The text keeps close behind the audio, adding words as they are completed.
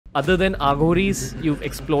Other than Aghoris, you've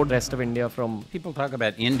explored the rest of India from... People talk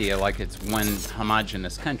about India like it's one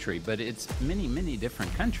homogenous country, but it's many, many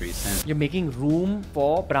different countries. And You're making room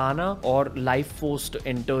for prana or life force to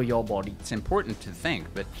enter your body. it's important to think,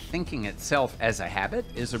 but thinking itself as a habit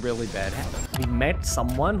is a really bad habit. We met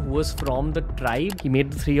someone who was from the tribe. He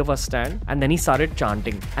made the three of us stand and then he started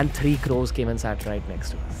chanting and 3 crows came and sat right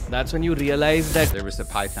next to us. That's when you realize that There was a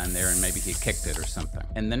python there and maybe he kicked it or something.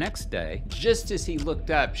 And the next day, just as he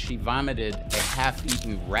looked up, she vomited a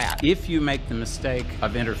half-eaten rat. If you make the mistake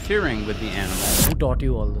of interfering with the animal. who taught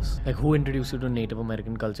you all this? Like, who introduced you to Native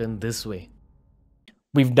American culture in this way?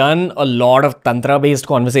 We've done a lot of Tantra-based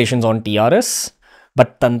conversations on TRS,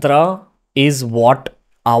 but Tantra is what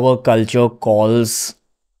our culture calls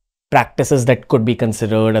practices that could be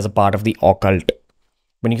considered as a part of the occult.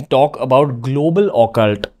 When you talk about global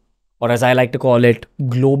occult, or as I like to call it,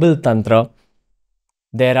 global Tantra,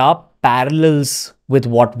 there are parallels with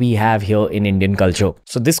what we have here in Indian culture.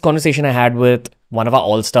 So this conversation I had with one of our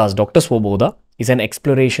all-stars, Dr. Svoboda, is an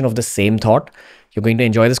exploration of the same thought. You're going to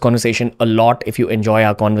enjoy this conversation a lot if you enjoy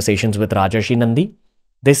our conversations with Rajarshi Nandi.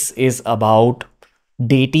 This is about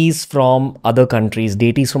deities from other countries,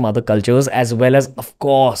 deities from other cultures, as well as, of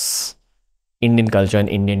course, Indian culture and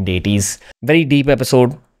Indian deities. Very deep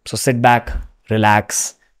episode. So sit back,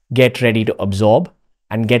 relax, get ready to absorb,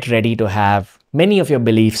 and get ready to have many of your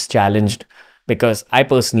beliefs challenged, because I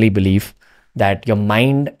personally believe that your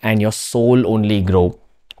mind and your soul only grow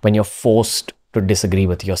when you're forced to disagree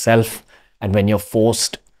with yourself and when you're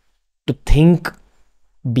forced to think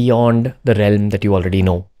beyond the realm that you already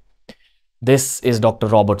know. This is Dr.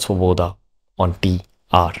 Robert Svoboda on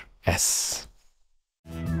TRS.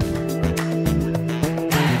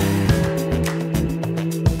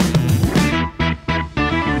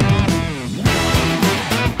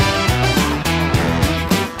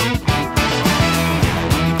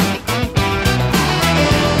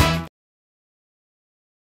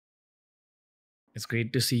 It's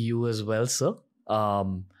great to see you as well, sir.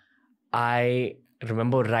 I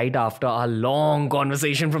remember right after our long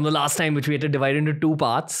conversation from the last time, which we had to divide into 2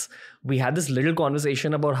 parts, we had this little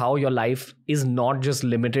conversation about how your life is not just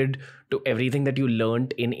limited to everything that you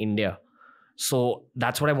learned in India. So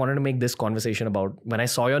that's what I wanted to make this conversation about. When I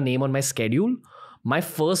saw your name on my schedule, my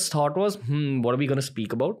first thought was, what are we going to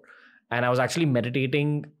speak about? And I was actually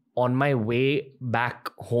meditating on my way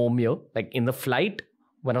back home here, like in the flight.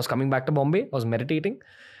 When I was coming back to Bombay, I was meditating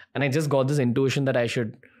and I just got this intuition that I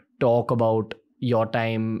should talk about your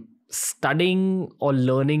time studying or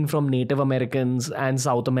learning from Native Americans and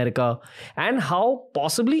South America and how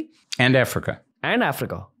possibly... And Africa. And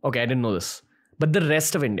Africa. Okay, I didn't know this. But the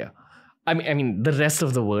rest of India. I mean, the rest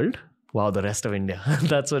of the world. Wow, the rest of India.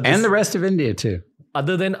 That's what. And the rest of India too.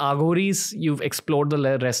 Other than Aghoris, you've explored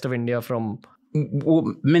the rest of India from...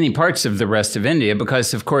 Well, many parts of the rest of India,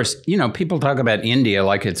 because of course, you know, people talk about India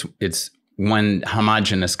like it's one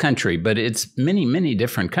homogenous country, but it's many, many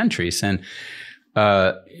different countries. And,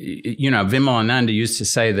 you know, Vimalananda used to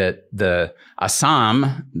say that the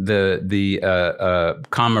Assam, the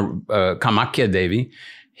Kamakya Devi,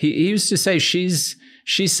 he used to say she's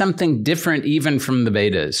something different even from the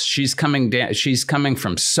Vedas. She's coming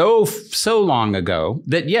from so long ago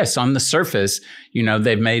that, yes, on the surface, you know,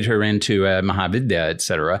 they've made her into a Mahavidya,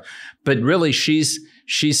 etc. But really, she's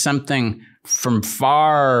something from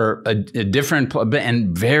far a different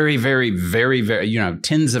and very, very, very, very, you know,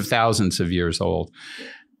 tens of thousands of years old.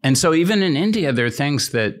 And so even in India, there are things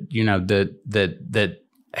that, you know, that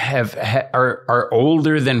are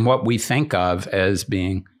older than what we think of as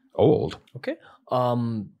being old. Okay.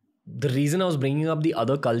 The reason I was bringing up the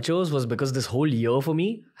other cultures was because this whole year for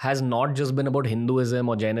me has not just been about Hinduism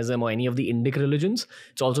or Jainism or any of the Indic religions.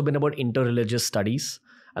 It's also been about interreligious studies.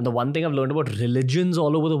 And the one thing I've learned about religions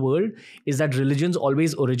all over the world is that religions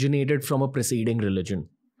always originated from a preceding religion.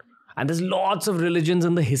 And there's lots of religions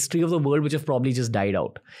in the history of the world which have probably just died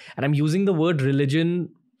out. And I'm using the word religion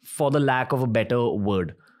for the lack of a better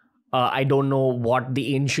word. I don't know what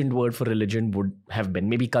the ancient word for religion would have been.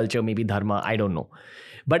 Maybe culture, maybe dharma, I don't know.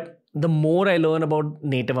 But the more I learn about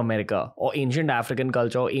Native America or ancient African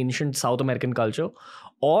culture or ancient South American culture,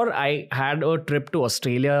 or I had a trip to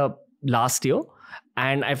Australia last year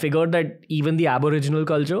and I figured that even the Aboriginal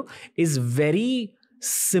culture is very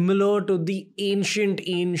similar to the ancient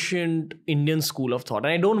Indian school of thought.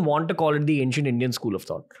 And I don't want to call it the ancient Indian school of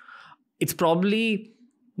thought. It's probably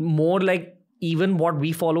more like even what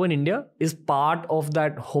we follow in India is part of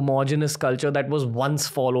that homogeneous culture that was once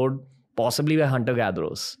followed possibly by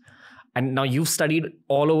hunter-gatherers. And now you've studied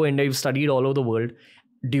all over India, you've studied all over the world.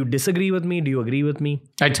 Do you disagree with me? Do you agree with me?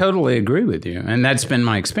 I totally agree with you. And that's been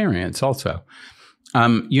my experience also.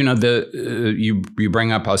 You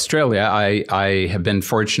bring up Australia. I have been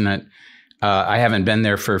fortunate. I haven't been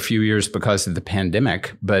there for a few years because of the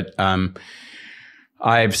pandemic, but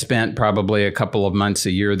I've spent probably a couple of months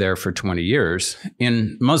a year there for 20 years,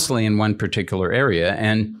 mostly in one particular area.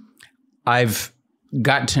 And I've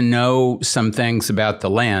got to know some things about the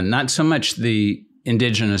land, not so much the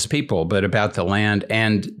indigenous people, but about the land,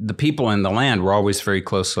 and the people in the land were always very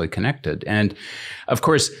closely connected. And of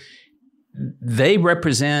course, they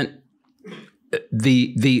represent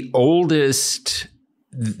the oldest,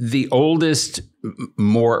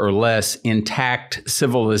 more or less intact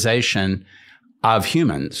civilization of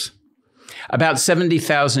humans. About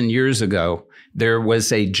 70,000 years ago, there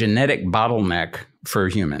was a genetic bottleneck for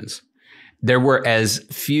humans. There were as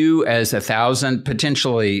few as 1,000,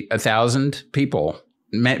 potentially 1,000 people,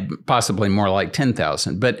 possibly more like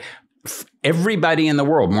 10,000. But everybody in the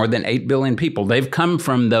world, more than 8 billion people, they've come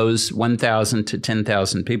from those 1,000 to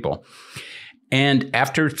 10,000 people. And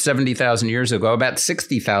after 70,000 years ago, about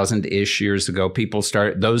 60,000-ish years ago,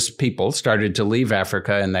 those people started to leave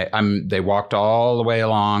Africa, and they walked all the way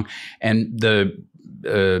along, and the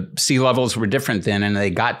sea levels were different then, and they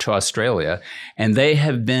got to Australia, and they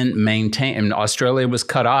have been maintained. And Australia was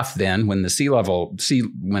cut off then when the sea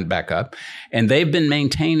went back up, and they've been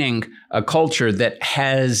maintaining a culture that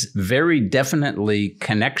has very definitely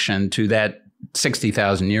connection to that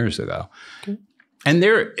 60,000 years ago. Okay. And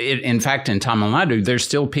in fact, in Tamil Nadu, there's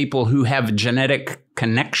still people who have genetic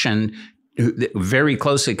connection, very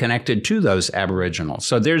closely connected to those Aboriginals.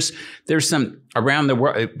 So there's some around the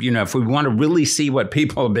world. If we want to really see what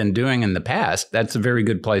people have been doing in the past, that's a very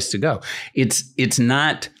good place to go. It's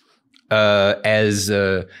not as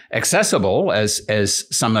accessible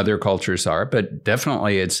as some other cultures are, but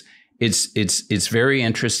definitely it's very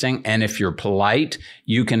interesting. And if you're polite,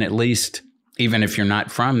 you can at least, even if you're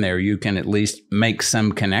not from there, you can at least make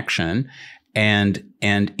some connection and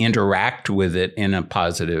interact with it in a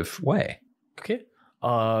positive way. Okay.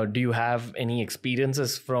 Do you have any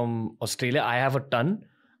experiences from Australia? I have a ton,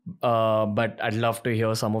 but I'd love to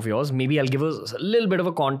hear some of yours. Maybe I'll give us a little bit of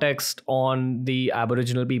a context on the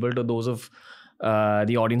Aboriginal people to those of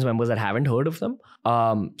the audience members that haven't heard of them.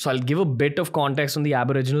 So I'll give a bit of context on the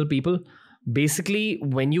Aboriginal people. Basically,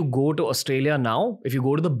 when you go to Australia now, if you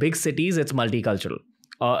go to the big cities, it's multicultural.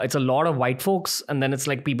 It's a lot of white folks, and then it's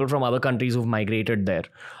like people from other countries who've migrated there.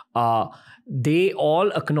 They all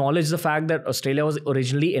acknowledge the fact that Australia was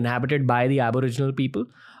originally inhabited by the Aboriginal people.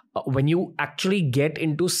 When you actually get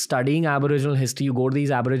into studying Aboriginal history, you go to these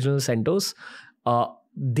Aboriginal centers,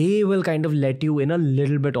 they will kind of let you in a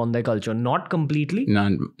little bit on their culture. Not completely.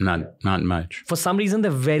 Not much. For some reason, they're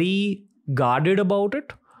very guarded about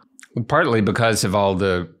it. Partly because of all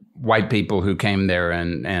the white people who came there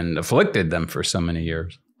and afflicted them for so many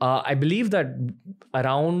years. I believe that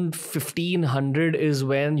around 1500 is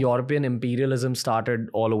when European imperialism started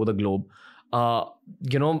all over the globe.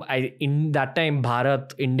 In that time,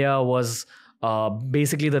 India was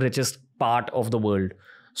basically the richest part of the world.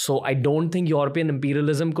 So I don't think European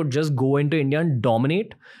imperialism could just go into India and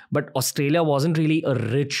dominate. But Australia wasn't really a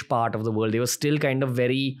rich part of the world. They were still kind of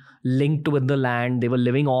very linked with the land. They were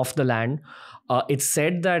living off the land. It's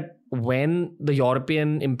said that when the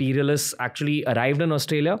European imperialists actually arrived in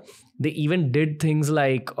Australia, they even did things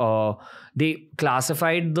like they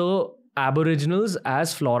classified the Aboriginals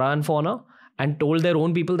as flora and fauna and told their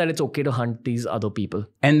own people that it's okay to hunt these other people.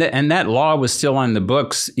 And that law was still on the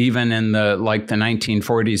books even in the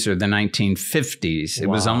 1940s or the 1950s. It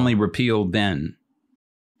was only repealed then.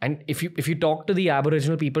 And if you talk to the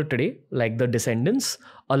Aboriginal people today, like the descendants,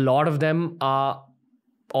 a lot of them are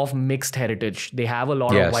of mixed heritage. They have a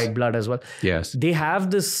lot of white blood as well. Yes. They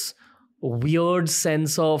have this weird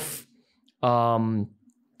sense of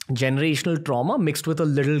generational trauma mixed with a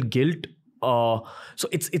little guilt. So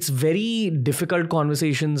it's very difficult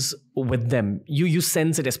conversations with them. You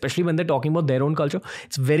sense it, especially when they're talking about their own culture.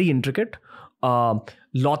 It's very intricate.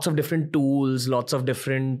 Lots of different tools, lots of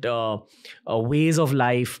different ways of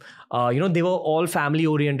life. They were all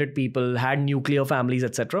family-oriented people, had nuclear families,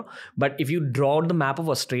 etc. But if you draw out the map of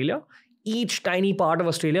Australia, each tiny part of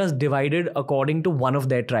Australia is divided according to one of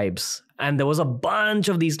their tribes. And there was a bunch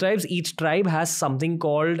of these tribes. Each tribe has something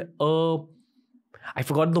called I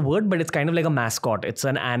forgot the word, but it's kind of like a mascot. It's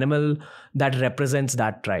an animal that represents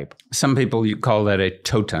that tribe. Some people you call that a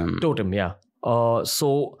totem. Totem, yeah.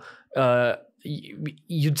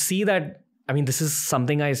 You'd see that, this is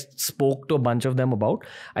something I spoke to a bunch of them about.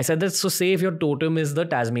 I said that, so say if your totem is the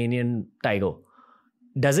Tasmanian tiger,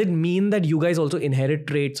 does it mean that you guys also inherit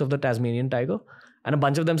traits of the Tasmanian tiger? And a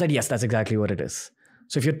bunch of them said, yes, that's exactly what it is.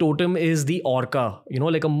 So if your totem is the orca,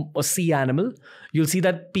 like a sea animal, you'll see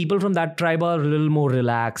that people from that tribe are a little more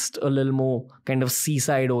relaxed, a little more kind of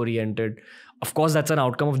seaside oriented. Of course, that's an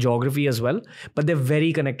outcome of geography as well, but they're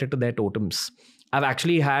very connected to their totems. I've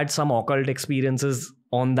actually had some occult experiences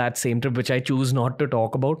on that same trip, which I choose not to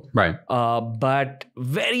talk about. Right. But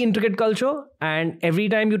very intricate culture. And every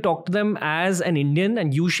time you talk to them as an Indian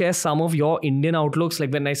and you share some of your Indian outlooks,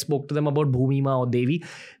 like when I spoke to them about Bhumima or Devi,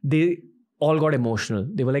 they all got emotional.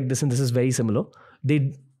 They were like, this and this is very similar.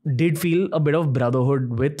 They did feel a bit of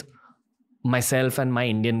brotherhood with myself and my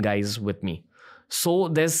Indian guys with me. So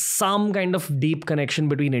there's some kind of deep connection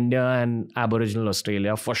between India and Aboriginal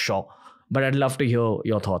Australia for sure. But I'd love to hear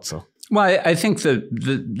your thoughts, sir. Well, I think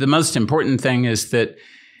the most important thing is that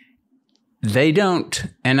they don't,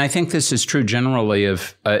 and I think this is true generally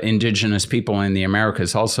of indigenous people in the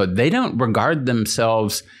Americas also, they don't regard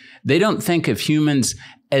themselves, they don't think of humans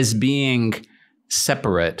as being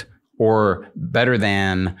separate or better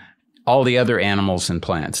than all the other animals and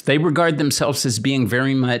plants. They regard themselves as being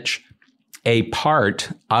very much a part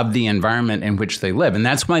of the environment in which they live. And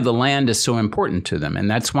that's why the land is so important to them. And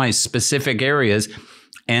that's why specific areas,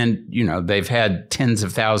 and they've had tens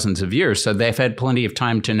of thousands of years, so they've had plenty of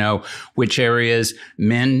time to know which areas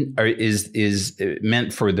is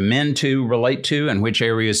meant for the men to relate to, and which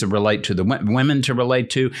areas relate to the women to relate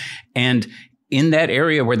to. And in that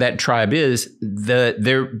area where that tribe is,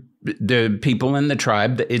 the people in the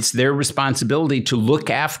tribe, it's their responsibility to look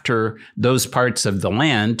after those parts of the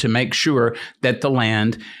land to make sure that the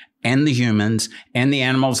land and the humans and the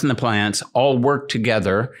animals and the plants all work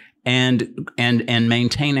together and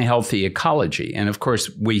maintain a healthy ecology. And of course,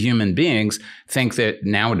 we human beings think that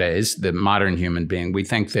nowadays, the modern human being, we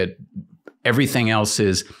think that everything else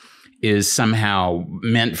is somehow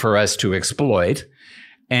meant for us to exploit.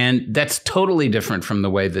 And that's totally different from the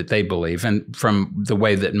way that they believe and from the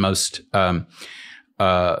way that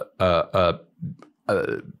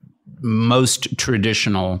most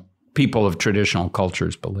traditional people of traditional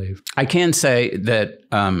cultures believe. I can say that,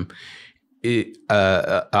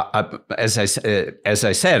 as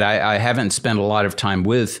I said, I haven't spent a lot of time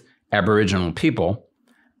with Aboriginal people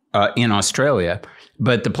in Australia,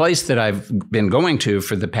 but the place that I've been going to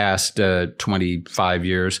for the past 25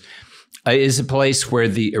 years is a place where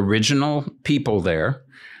the original people there,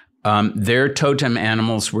 their totem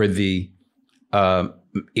animals were the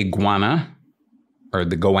iguana, or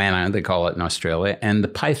the goanna, they call it in Australia, and the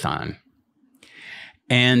python.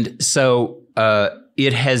 And so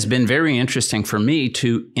it has been very interesting for me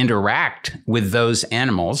to interact with those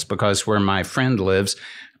animals, because where my friend lives,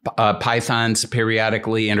 pythons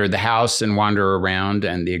periodically enter the house and wander around,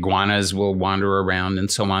 and the iguanas will wander around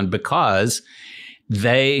and so on, because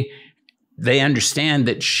they understand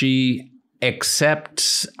that she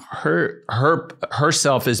accepts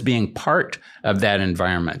herself as being part of that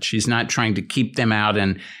environment. She's not trying to keep them out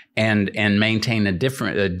and maintain a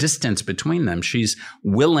distance between them. She's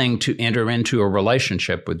willing to enter into a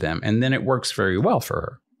relationship with them, and then it works very well for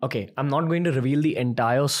her. Okay, I'm not going to reveal the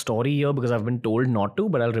entire story here because I've been told not to,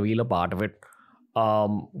 but I'll reveal a part of it.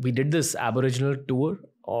 We did this Aboriginal tour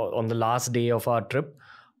on the last day of our trip.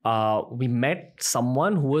 We met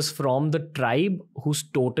someone who was from the tribe whose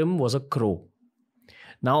totem was a crow.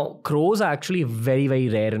 Now, crows are actually very, very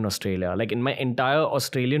rare in Australia. Like in my entire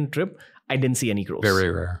Australian trip, I didn't see any crows. Very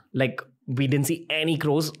rare. Like we didn't see any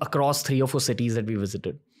crows across 3 or 4 cities that we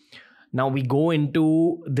visited. Now we go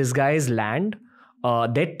into this guy's land.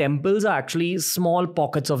 Their temples are actually small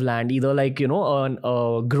pockets of land, either like,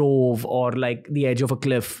 a grove or like the edge of a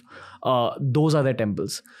cliff. Those are their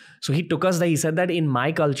temples. So he took us there. He said that in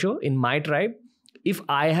my culture, in my tribe, if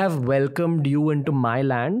I have welcomed you into my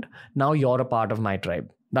land, now you're a part of my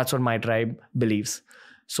tribe. That's what my tribe believes.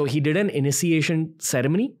 So he did an initiation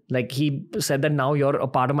ceremony. Like he said that now you're a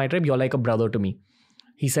part of my tribe. You're like a brother to me.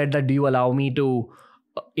 He said that, do you allow me to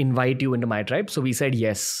invite you into my tribe? So we said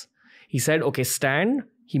yes. He said, okay, stand.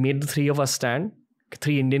 He made the 3 of us stand.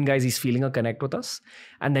 3 Indian guys, he's feeling a connect with us.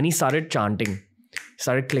 And then he started chanting. He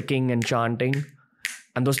started clicking and chanting.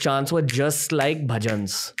 And those chants were just like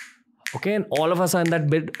bhajans. Okay, and all of us are in that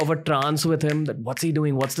bit of a trance with him. That what's he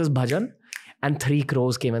doing? What's this bhajan? And 3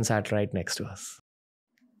 crows came and sat right next to us.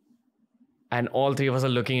 And all 3 of us are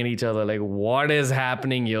looking at each other like, what is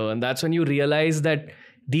happening here? And that's when you realize that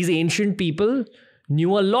these ancient people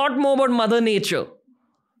knew a lot more about Mother Nature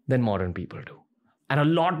than modern people do. And a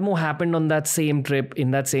lot more happened on that same trip,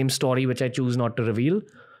 in that same story, which I choose not to reveal.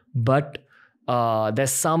 But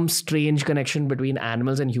there's some strange connection between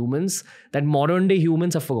animals and humans that modern day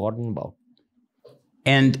humans have forgotten about.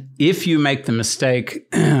 And if you make the mistake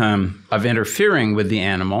of interfering with the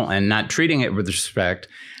animal and not treating it with respect,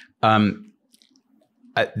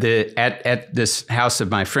 at this house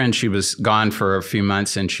of my friend, she was gone for a few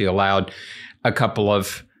months, and she allowed a couple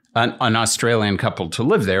of an Australian couple to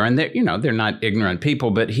live there, and they're not ignorant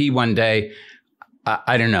people. But he one day,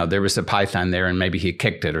 I don't know, there was a python there, and maybe he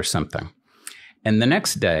kicked it or something. And the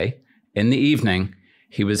next day, in the evening,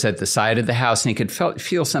 he was at the side of the house, and he could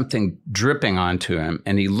feel something dripping onto him.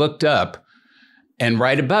 And he looked up, and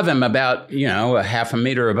right above him, about a half a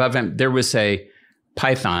meter above him, there was a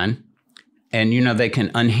python. And they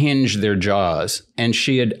can unhinge their jaws. And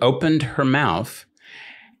she had opened her mouth,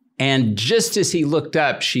 and just as he looked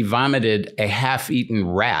up, she vomited a half-eaten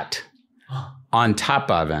rat on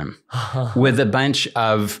top of him with a bunch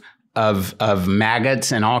of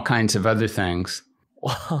maggots and all kinds of other things.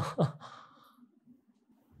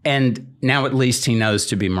 And now at least he knows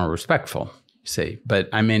to be more respectful, see. But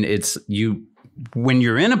I mean, when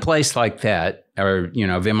you're in a place like that, or,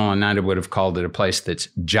 Vimalananda would have called it a place that's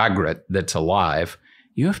jagrat, that's alive,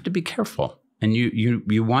 you have to be careful. And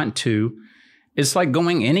you want to, it's like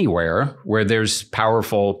going anywhere where there's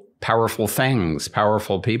powerful things,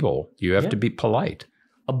 powerful people. You have to be polite.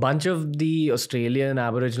 A bunch of the Australian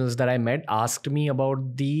Aboriginals that I met asked me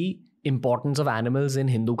about the importance of animals in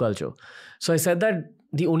Hindu culture. So I said that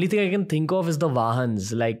the only thing I can think of is the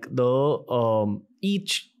Vahans, like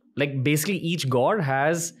basically each god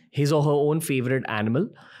has his or her own favorite animal,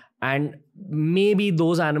 and maybe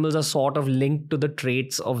those animals are sort of linked to the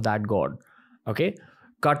traits of that god. Okay.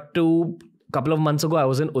 Cut to a couple of months ago, I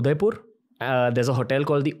was in Udaipur. There's a hotel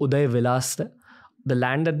called the Uday Vilas there. The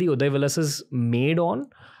land that the Uday Vilas is made on,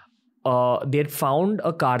 they had found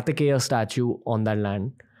a Kartikeya statue on that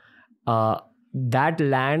land. That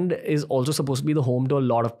land is also supposed to be the home to a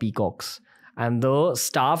lot of peacocks. And the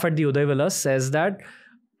staff at the Uday Vilas says that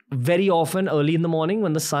very often early in the morning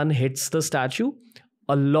when the sun hits the statue,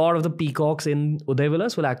 a lot of the peacocks in Uday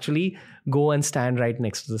Vilas will actually go and stand right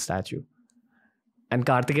next to the statue. And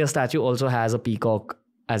Kartikeya statue also has a peacock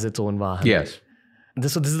as its own vahan. Yes.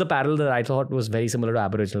 So this is the parallel that I thought was very similar to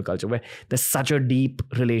Aboriginal culture, where there's such a deep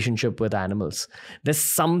relationship with animals. There's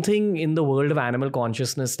something in the world of animal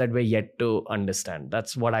consciousness that we're yet to understand.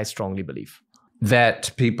 That's what I strongly believe.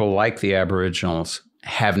 That people like the Aboriginals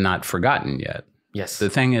have not forgotten yet. Yes. The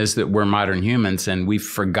thing is that we're modern humans and we've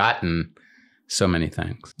forgotten so many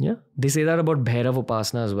things. Yeah. They say that about Bhairav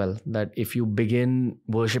Upasana as well, that if you begin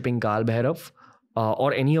worshipping Kal Bhairav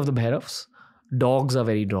or any of the Bhairavs, dogs are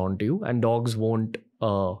very drawn to you and dogs won't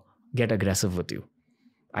get aggressive with you.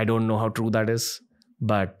 I don't know how true that is,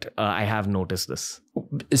 but I have noticed this.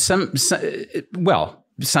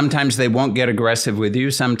 Sometimes they won't get aggressive with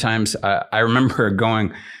you. Sometimes I remember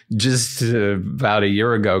going just about a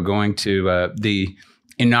year ago, going to the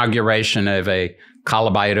inauguration of a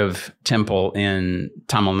Kalabhairav temple in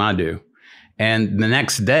Tamil Nadu. And the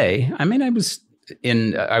next day, I mean, I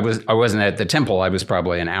wasn't at the temple. I was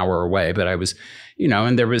probably an hour away, but I was,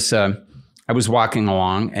 and there was, I was walking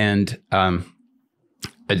along and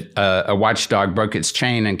a watchdog broke its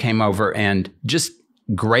chain and came over and just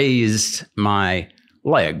grazed my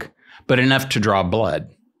leg, but enough to draw blood.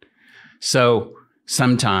 So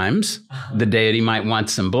sometimes the deity might want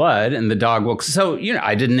some blood and the dog will,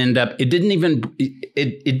 I didn't end up, it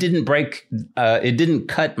didn't break, it didn't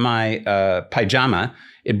cut my pajama.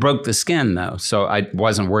 It broke the skin though. So I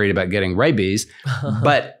wasn't worried about getting rabies,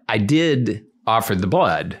 but I did offer the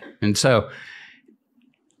blood. And so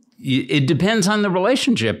it depends on the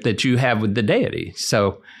relationship that you have with the deity.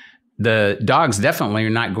 So the dogs definitely are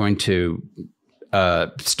not going to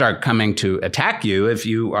start coming to attack you if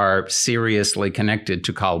you are seriously connected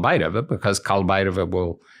to Kal Bhairava, because Kal Bhairava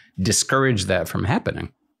will discourage that from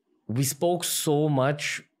happening. We spoke so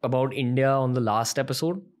much about India on the last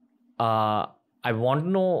episode. I want to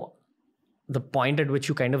know the point at which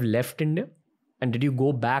you kind of left India. And did you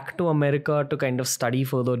go back to America to kind of study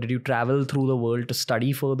further? Did you travel through the world to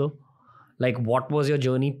study further? Like, what was your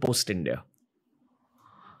journey post-India?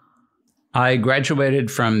 I graduated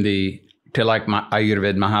from the Tilak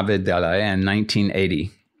Ayurved Mahavidyalaya in 1980.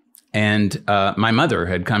 And my mother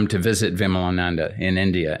had come to visit Vimalananda in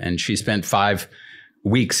India. And she spent 5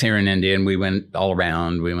 weeks here in India. And we went all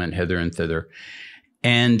around. We went hither and thither.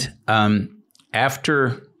 And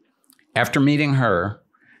after meeting her,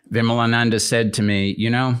 Vimalananda said to me,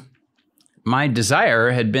 my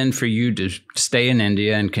desire had been for you to stay in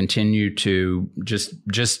India and continue to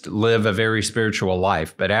just live a very spiritual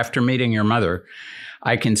life. But after meeting your mother,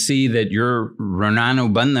 I can see that your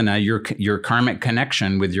Rananu Bandhana, your karmic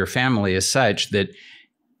connection with your family is such that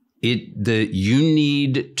you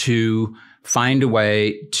need to find a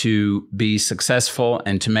way to be successful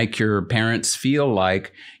and to make your parents feel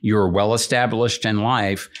like you're well established in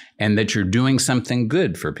life and that you're doing something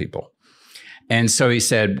good for people. And so he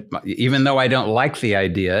said, even though I don't like the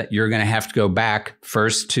idea, you're going to have to go back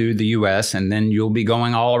first to the US, and then you'll be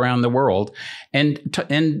going all around the world and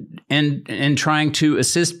trying to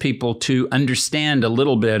assist people to understand a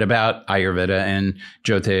little bit about Ayurveda and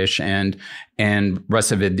Jyotish and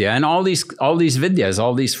Rasavidya and all these vidyas,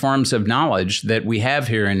 all these forms of knowledge that we have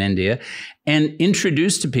here in India, and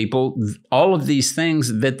introduce to people all of these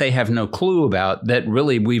things that they have no clue about that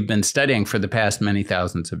really we've been studying for the past many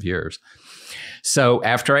thousands of years. So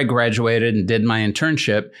after I graduated and did my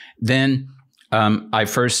internship, then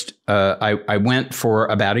I went for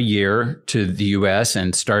about a year to the US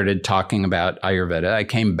and started talking about Ayurveda. I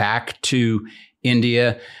came back to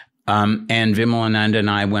India, and Vimalananda and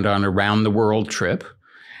I went on a round the world trip.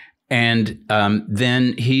 And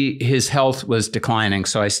then his health was declining.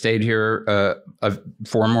 So I stayed here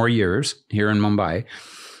 4 more years here in Mumbai.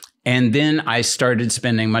 And then I started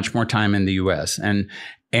spending much more time in the US.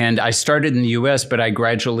 And I started in the US, but I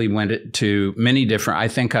gradually went to many different, I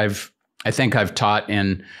think I've taught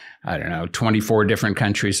in, 24 different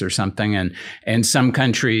countries or something. And some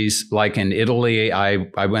countries, like in Italy,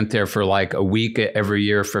 I went there for like a week every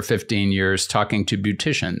year for 15 years talking to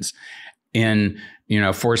beauticians in,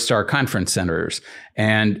 4-star conference centers.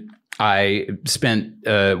 And I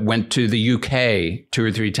went to the UK 2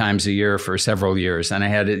 or 3 times a year for several years. And I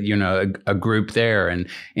had, a group there. And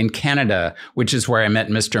in Canada, which is where I met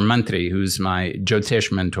Mr. Mantri, who's my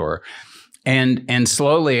Jyotish mentor. And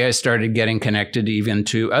slowly I started getting connected even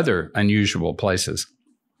to other unusual places,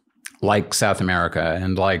 like South America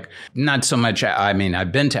and like not so much. I mean,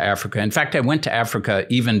 I've been to Africa. In fact, I went to Africa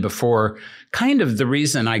even before. Kind of the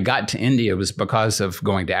reason I got to India was because of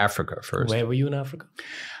going to Africa first. Where were you in Africa?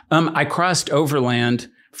 I crossed overland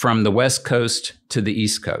from the West Coast to the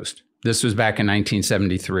East Coast. This was back in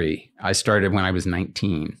 1973. I started when I was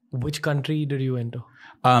 19. Which country did you enter?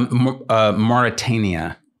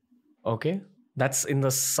 Mauritania. Okay. That's in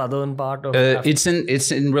the southern part of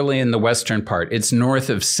it's really in the western part. It's north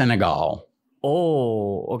of Senegal.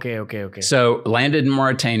 Oh, okay. So landed in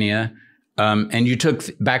Mauritania. And you took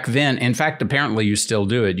back then, in fact, apparently you still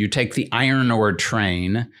do it. You take the iron ore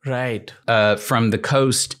train right from the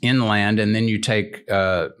coast inland, and then you take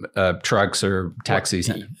trucks or taxis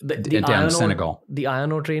down to Senegal. The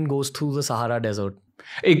iron ore train goes through the Sahara Desert.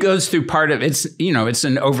 It goes through part of it's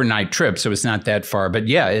an overnight trip, so it's not that far. But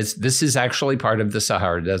yeah, this is actually part of the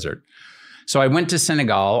Sahara Desert. So I went to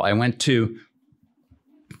Senegal. I went to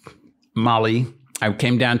Mali. I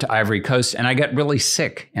came down to Ivory Coast, and I got really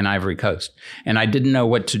sick in Ivory Coast, and I didn't know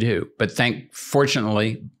what to do. But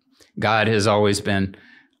fortunately, God has always been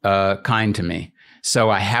kind to me.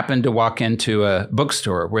 So I happened to walk into a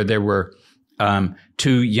bookstore where there were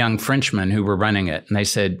 2 young Frenchmen who were running it, and they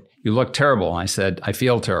said, "You look terrible." I said, "I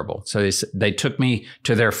feel terrible." So they took me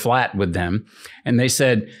to their flat with them, and they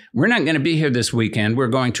said, "We're not going to be here this weekend. We're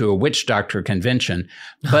going to a witch doctor convention,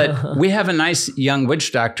 but we have a nice young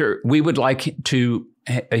witch doctor. We would like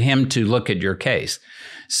him to look at your case."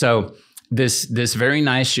 So this very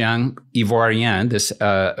nice young Ivoirien, this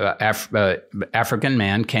African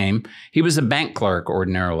man came. He was a bank clerk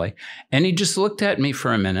ordinarily, and he just looked at me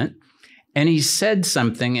for a minute. And he said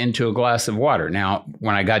something into a glass of water. Now,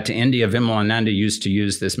 when I got to India, Vimalananda used to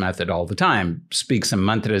use this method all the time. Speak some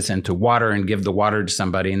mantras into water and give the water to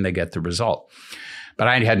somebody and they get the result. But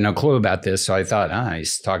I had no clue about this, so I thought,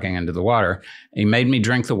 he's talking into the water. He made me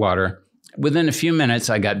drink the water. Within a few minutes,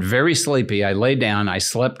 I got very sleepy. I lay down. I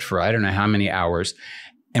slept for I don't know how many hours.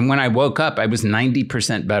 And when I woke up, I was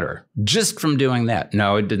 90% better just from doing that.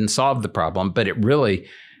 No, it didn't solve the problem, but it really...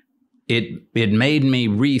 It made me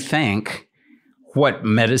rethink what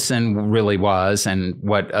medicine really was and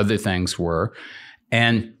what other things were.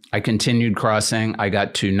 And I continued crossing. I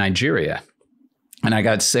got to Nigeria and I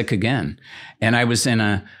got sick again. And I was in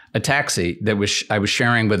a taxi that I was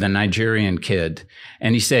sharing with a Nigerian kid.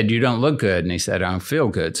 And he said, "You don't look good." And he said, "I don't feel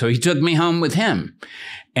good." So he took me home with him.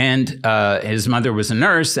 And his mother was a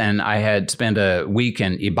nurse. And I had spent a week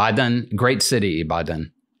in Ibadan, great city,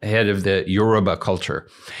 Ibadan, head of the Yoruba culture.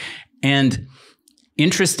 And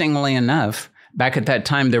interestingly enough, back at that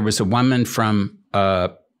time, there was a woman from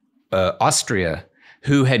Austria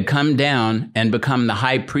who had come down and become the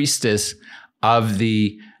high priestess of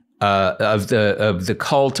the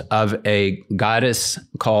cult of a goddess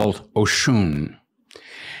called Oshun.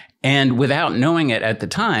 And without knowing it at the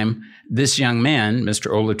time, this young man, Mr.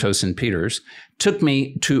 Olutosin Peters, took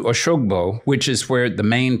me to Oshogbo, which is where the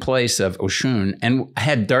main place of Oshun, and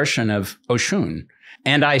had darshan of Oshun.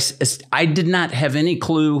 And I did not have any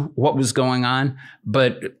clue what was going on,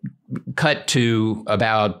 but cut to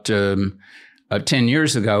about 10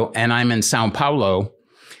 years ago, and I'm in Sao Paulo,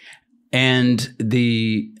 and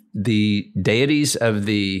the deities of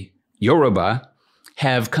the Yoruba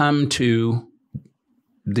have come to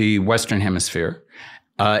the Western Hemisphere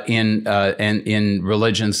in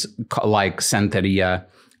religions like Santeria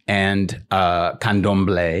and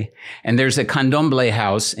Candomblé. And there's a Candomblé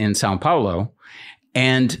house in Sao Paulo,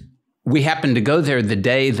 and we happened to go there the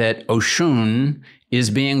day that Oshun is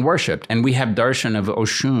being worshipped. And we have darshan of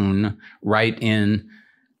Oshun right in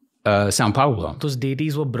Sao Paulo. Those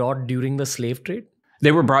deities were brought during the slave trade?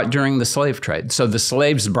 They were brought during the slave trade. So the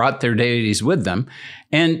slaves brought their deities with them.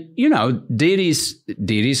 And, you know,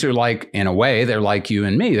 deities are like, in a way, they're like you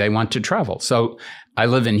and me. They want to travel. So I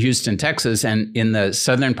live in Houston, Texas, and in the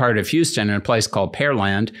southern part of Houston, in a place called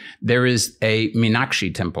Pearland, there is a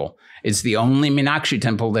Meenakshi temple. It's the only Meenakshi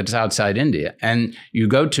temple that's outside India. And you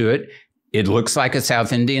go to it, it looks like a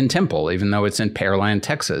South Indian temple, even though it's in Pearland,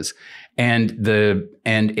 Texas. And the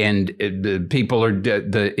people are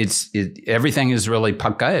everything is really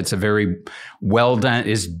paka. It's a very well done.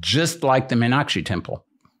 It's just like the Meenakshi temple,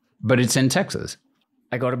 but it's in Texas.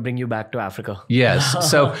 I got to bring you back to Africa. Yes.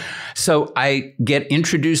 So I get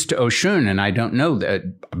introduced to Oshun, and I don't know that,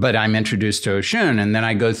 but I'm introduced to Oshun, and then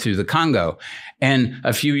I go through the Congo. And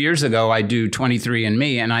a few years ago, I do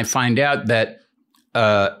 23andMe, and I find out that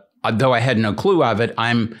though I had no clue of it,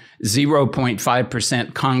 I'm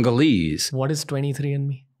 0.5% Congolese. What is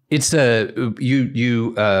 23andMe? It's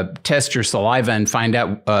you test your saliva and find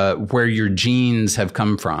out where your genes have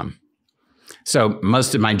come from. So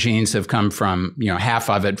most of my genes have come from,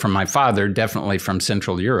 half of it from my father, definitely from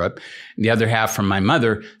Central Europe, the other half from my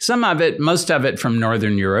mother, most of it from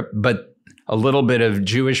Northern Europe, but a little bit of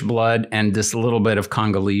Jewish blood and just a little bit of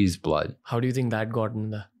Congolese blood. How do you think that got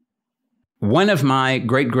in there? One of my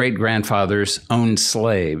great-great-grandfathers owned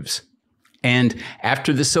slaves. And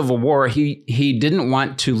after the Civil War, he didn't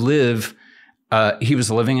want to live. He was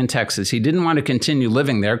living in Texas. He didn't want to continue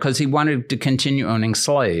living there because he wanted to continue owning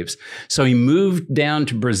slaves. So he moved down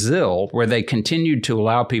to Brazil, where they continued to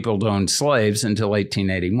allow people to own slaves until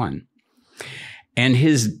 1881. And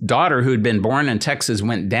his daughter, who had been born in Texas,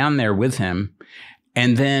 went down there with him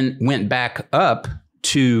and then went back up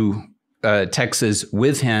to Texas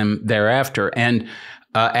with him thereafter. And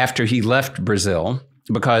after he left Brazil,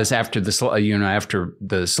 because after the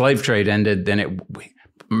slave trade ended, then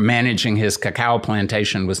managing his cacao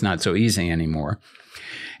plantation was not so easy anymore.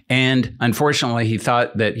 And unfortunately, he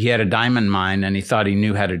thought that he had a diamond mine and he thought he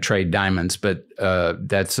knew how to trade diamonds, but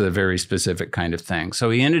that's a very specific kind of thing.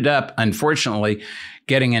 So he ended up, unfortunately,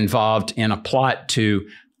 getting involved in a plot to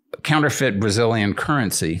counterfeit Brazilian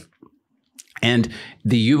currency. And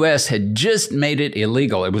the U.S. had just made it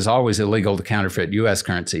illegal. It was always illegal to counterfeit U.S.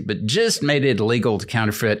 currency, but just made it illegal to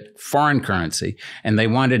counterfeit foreign currency. And they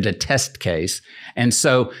wanted a test case. And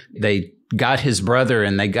so they got his brother,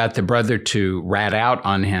 and they got the brother to rat out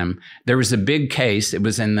on him. There was a big case. It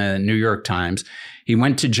was in the New York Times. He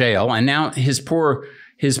went to jail, and now his poor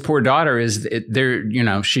daughter is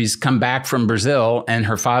there. She's come back from Brazil, and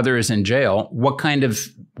her father is in jail.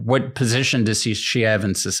 What position does she have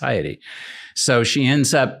in society? So she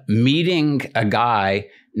ends up meeting a guy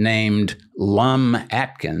named Lum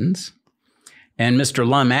Atkins. And Mr.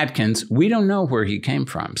 Lum Atkins, we don't know where he came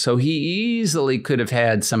from. So he easily could have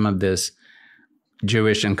had some of this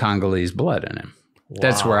Jewish and Congolese blood in him. Wow.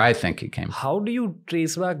 That's where I think he came from. How do you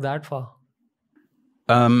trace back that far?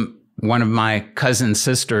 One of my cousin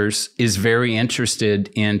sisters is very interested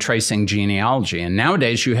in tracing genealogy. And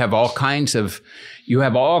nowadays you have all kinds of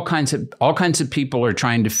people are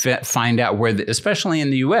trying to find out where, especially in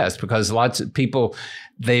the US, because lots of people,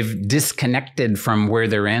 they've disconnected from where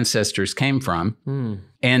their ancestors came from.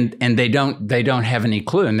 And they don't have any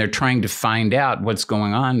clue. And they're trying to find out what's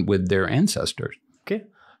going on with their ancestors. Okay.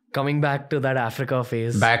 Coming back to that Africa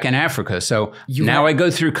phase. Back in Africa. So now I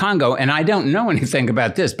go through Congo, and I don't know anything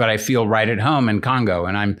about this, but I feel right at home in Congo,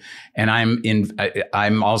 and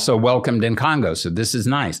I'm also welcomed in Congo. So this is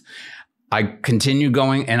nice. I continue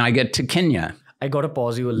going, and I get to Kenya. I got to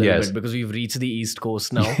pause you a little bit because we've reached the East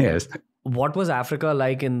Coast now. Yes. What was Africa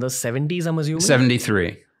like in the 70s, I'm assuming?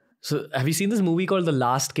 73. So have you seen this movie called The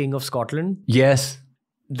Last King of Scotland? Yes.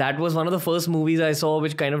 That was one of the first movies I saw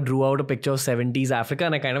which kind of drew out a picture of 70s Africa,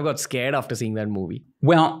 and I kind of got scared after seeing that movie.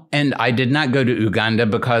 Well, and I did not go to Uganda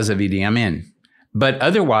because of Idi Amin. But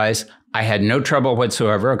otherwise, I had no trouble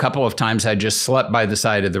whatsoever. A couple of times I just slept by the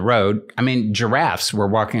side of the road. I mean, giraffes were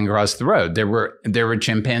walking across the road. There were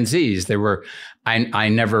chimpanzees. There were I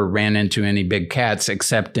never ran into any big cats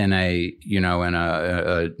except in a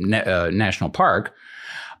national park.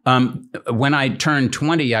 When I turned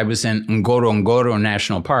 20, I was in Ngorongoro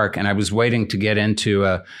National Park, and I was waiting to get into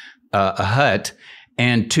a hut,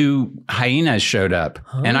 and 2 hyenas showed up.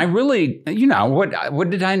 And I really, what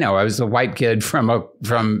did I know? I was a white kid from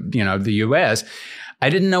the U.S. I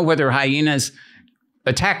didn't know whether hyenas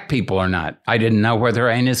attack people or not. I didn't know whether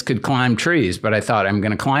hyenas could climb trees, but I thought, I'm going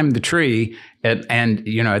to climb the tree and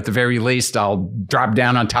at the very least, I'll drop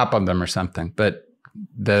down on top of them or something. But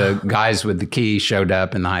the guys with the key showed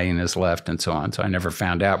up and the hyenas left and so on. So I never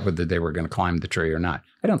found out whether they were going to climb the tree or not.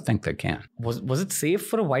 I don't think they can. Was it safe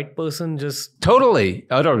for a white person just... Totally,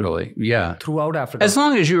 yeah. Throughout Africa? As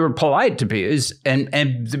long as you were polite to people.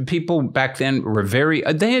 And the people back then were very...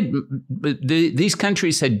 These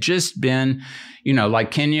countries had just been,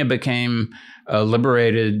 like Kenya became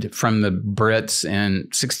liberated from the Brits in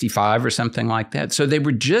 1965 or something like that. So they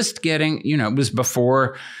were just getting, it was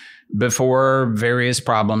before various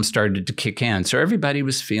problems started to kick in. So everybody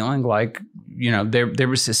was feeling like, there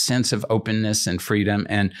was this sense of openness and freedom,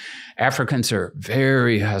 and Africans are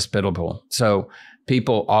very hospitable. So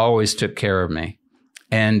people always took care of me.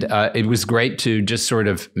 And it was great to just sort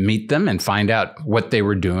of meet them and find out what they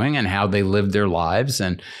were doing and how they lived their lives,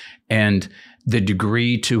 and the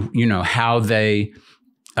degree to, how they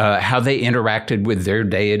interacted with their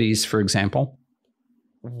deities, for example.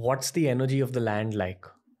 What's the energy of the land like?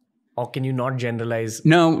 Or can you not generalize?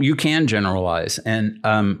 No, you can generalize. And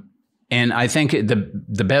I think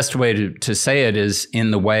the best way to say it is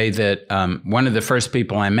in the way that one of the first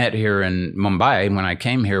people I met here in Mumbai when I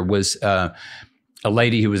came here was a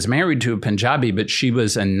lady who was married to a Punjabi, but she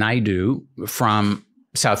was a Naidu from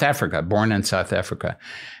South Africa, born in South Africa.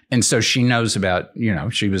 And so she knows about,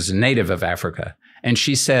 she was a native of Africa. And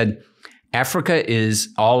she said, Africa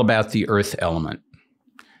is all about the earth element.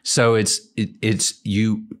 So it's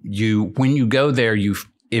you when you go there,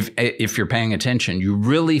 if you're paying attention, you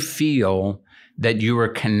really feel that you are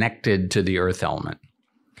connected to the earth element.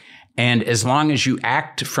 And as long as you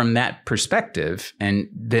act from that perspective, and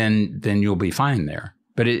then you'll be fine there.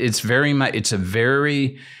 But the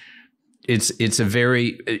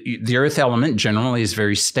earth element generally is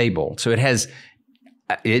very stable. So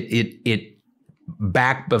it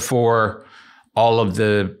back before all of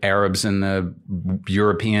the Arabs and the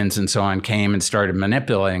Europeans and so on came and started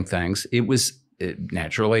manipulating things,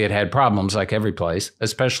 naturally it had problems like every place,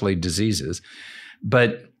 especially diseases.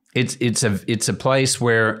 But it's a place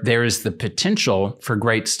where there is the potential for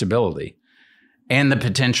great stability and the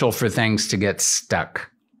potential for things to get stuck,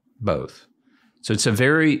 both. So it's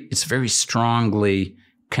very strongly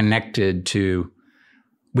connected to,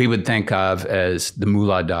 we would think of as the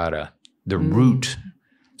Muladhara, the root.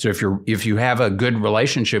 So if you have a good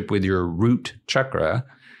relationship with your root chakra,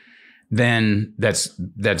 then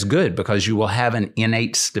that's good, because you will have an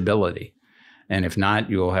innate stability. And if not,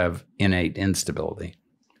 you will have innate instability.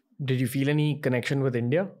 Did you feel any connection with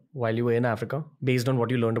India while you were in Africa, based on what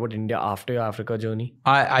you learned about India after your Africa journey?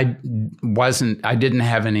 I didn't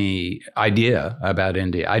have any idea about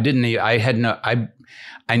India. I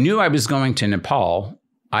knew I was going to Nepal.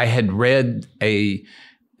 I had read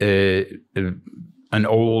an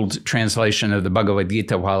old translation of the Bhagavad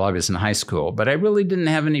Gita while I was in high school, but I really didn't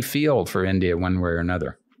have any feel for India one way or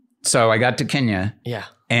another. So I got to Kenya,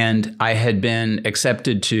 and I had been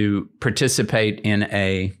accepted to participate in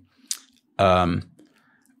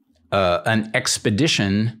an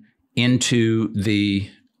expedition into the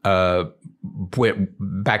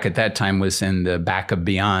back at that time was in the back of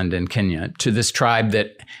beyond in Kenya, to this tribe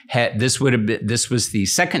that had, this was the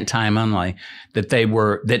second time only that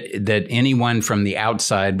that anyone from the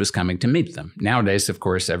outside was coming to meet them. Nowadays, of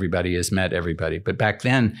course, everybody has met everybody, but back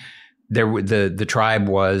then the tribe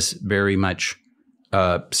was very much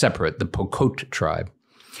separate, the Pokot tribe.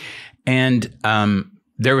 And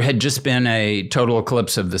there had just been a total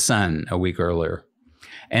eclipse of the sun a week earlier.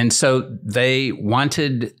 And so they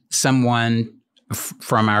wanted someone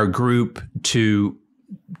from our group to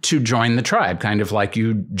join the tribe, kind of like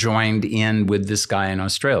you joined in with this guy in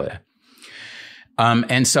Australia.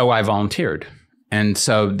 And so I volunteered. And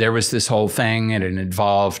so there was this whole thing, and it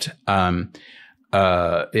involved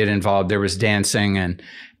there was dancing. And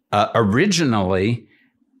originally,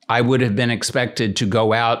 I would have been expected to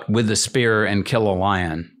go out with a spear and kill a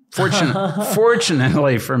lion.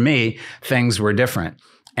 Fortunately for me, things were different.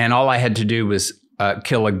 And all I had to do was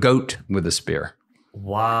kill a goat with a spear.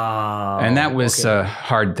 Wow. And that was a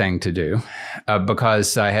hard thing to do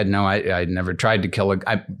because I'd never tried to kill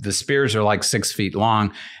the spears are like 6 feet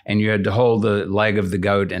long, and you had to hold the leg of the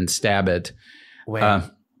goat and stab it.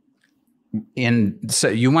 so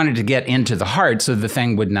you wanted to get into the heart so the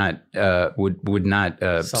thing would not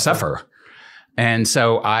suffer. And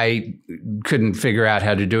so I couldn't figure out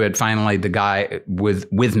how to do it. Finally, the guy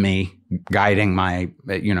with me guided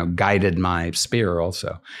my spear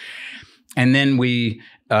also. And then we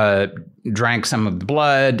drank some of the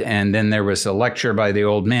blood, and then there was a lecture by the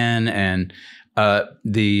old men, and at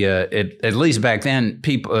least back then,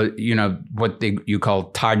 people, what you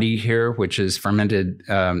call toddy here, which is fermented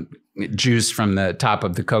juice from the top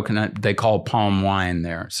of the coconut, they call palm wine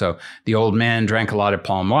there. So the old men drank a lot of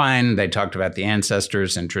palm wine. They talked about the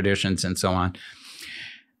ancestors and traditions and so on.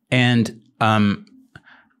 And I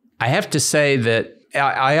have to say that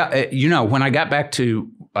when I got back to,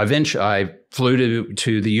 eventually I flew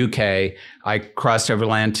to the UK, I crossed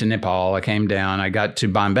overland to Nepal, I came down, I got to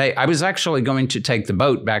Bombay. I was actually going to take the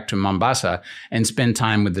boat back to Mombasa and spend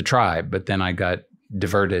time with the tribe, but then I got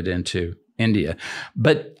diverted into India.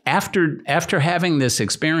 But after having this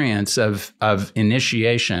experience of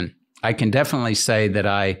initiation, I can definitely say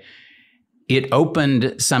that it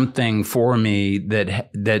opened something for me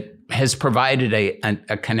that has provided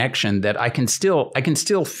a connection that I can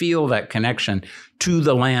still feel that connection to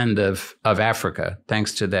the land of Africa,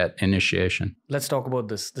 thanks to that initiation. Let's talk about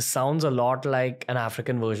this. This sounds a lot like an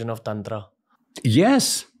African version of Tantra.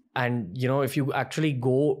 Yes. And, if you actually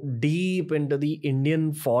go deep into the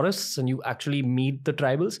Indian forests and you actually meet the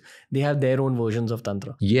tribals, they have their own versions of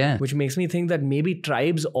Tantra. Yeah. Which makes me think that maybe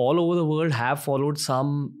tribes all over the world have followed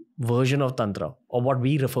some version of Tantra, or what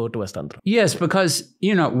we refer to as Tantra. Yes, because,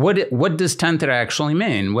 what does Tantra actually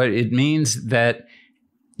mean? What it means that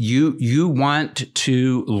you want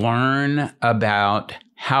to learn about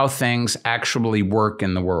how things actually work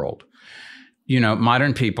in the world.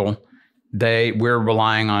 Modern people, we're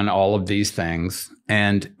relying on all of these things,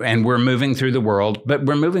 and we're moving through the world, but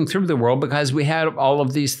we're moving through the world because we have all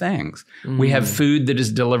of these things. Mm. We have food that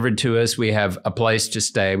is delivered to us. We have a place to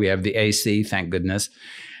stay. We have the AC, thank goodness.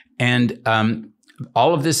 And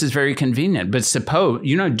all of this is very convenient. But suppose,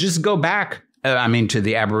 just go back, to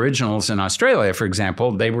the Aboriginals in Australia, for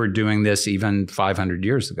example. They were doing this even 500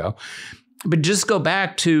 years ago. But just go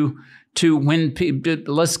back to when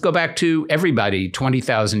people, let's go back to everybody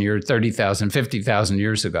 20,000 years, 30,000, 50,000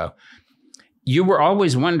 years ago. You were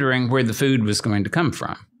always wondering where the food was going to come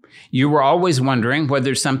from. You were always wondering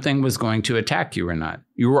whether something was going to attack you or not.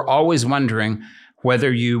 You were always wondering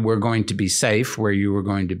whether you were going to be safe where you were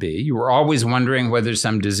going to be. You were always wondering whether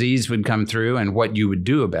some disease would come through and what you would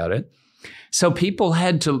do about it. So people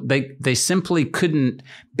had to, they simply couldn't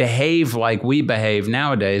behave like we behave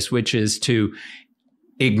nowadays, which is to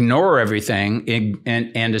ignore everything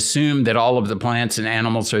and assume that all of the plants and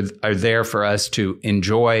animals are there for us to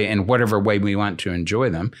enjoy in whatever way we want to enjoy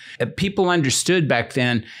them. People understood back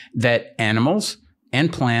then that animals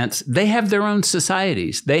and plants, they have their own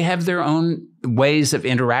societies. They have their own ways of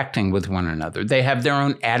interacting with one another. They have their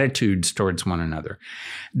own attitudes towards one another.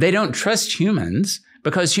 They don't trust humans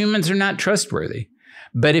because humans are not trustworthy.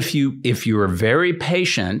 But if you are very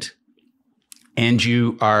patient and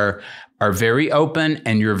you are very open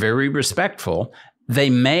and you're very respectful, they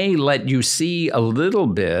may let you see a little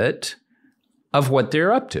bit of what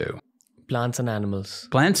they're up to. Plants and animals.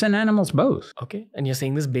 Plants and animals both. Okay. And you're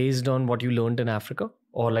saying this based on what you learned in Africa?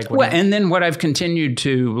 Or like and then what I've continued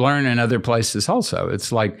to learn in other places also.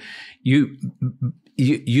 It's like you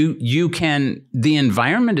can, the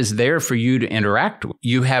environment is there for you to interact with.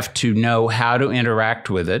 You have to know how to interact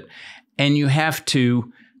with it. And if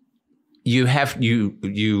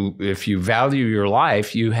you value your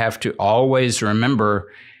life, you have to always remember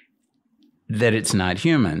that it's not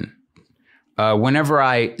human. Whenever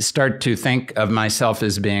I start to think of myself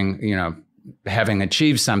as being, having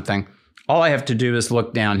achieved something, all I have to do is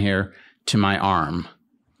look down here to my arm.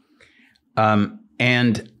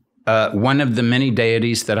 And one of the many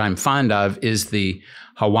deities that I'm fond of is the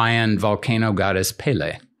Hawaiian volcano goddess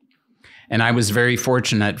Pele. And I was very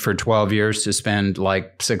fortunate for 12 years to spend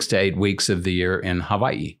like 6 to 8 weeks of the year in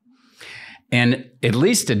Hawaii. And at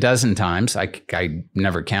least a dozen times, I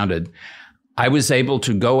never counted, I was able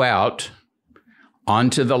to go out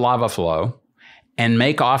onto the lava flow and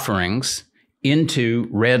make offerings into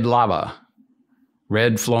red lava,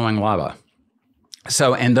 red flowing lava.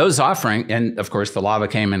 So, and those offerings, and of course the lava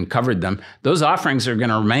came and covered them, those offerings are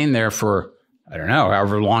going to remain there for, I don't know,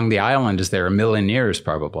 however long the island is there, 1 million years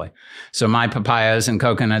probably. So my papayas and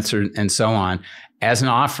coconuts and so on as an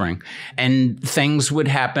offering. And things would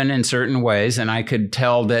happen in certain ways, and I could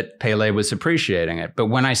tell that Pele was appreciating it. But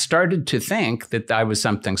when I started to think that I was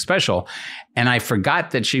something special, and I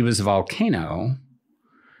forgot that she was a volcano,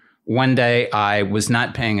 one day I was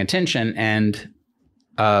not paying attention, and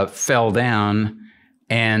fell down,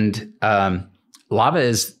 and lava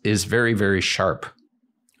is very, very sharp.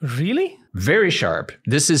 Really? Very sharp.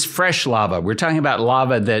 This is fresh lava. We're talking about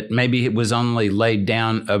lava that maybe it was only laid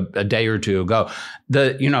down a day or two ago.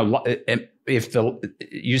 If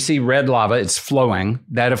you see red lava, it's flowing.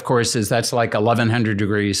 That, of course, that's like 1100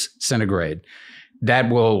 degrees centigrade. That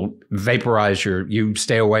will vaporize you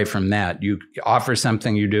stay away from that. You offer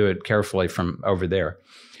something, you do it carefully from over there.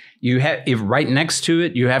 If right next to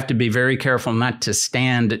it, you have to be very careful not to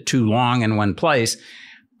stand too long in one place,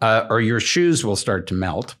 or your shoes will start to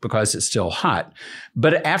melt because it's still hot.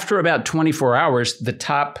 But after about 24 hours, the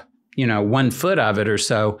top, 1 foot of it or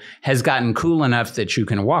so has gotten cool enough that you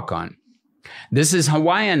can walk on. This is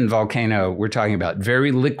Hawaiian volcano we're talking about.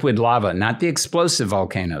 Very liquid lava, not the explosive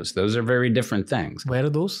volcanoes. Those are very different things. Where are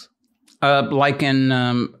those? Like in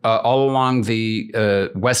all along the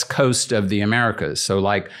west coast of the Americas. So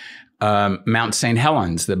like Mount St.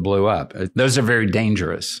 Helens that blew up. Those are very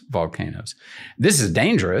dangerous volcanoes. This is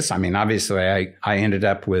dangerous. I mean, obviously, I ended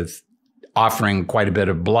up with offering quite a bit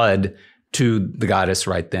of blood to the goddess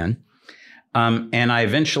right then. And I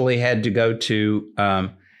eventually had to go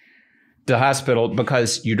to the hospital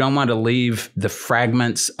because you don't want to leave the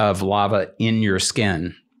fragments of lava in your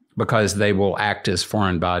skin because they will act as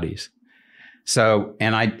foreign bodies. So,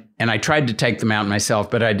 and I tried to take them out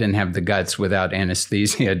myself, but I didn't have the guts without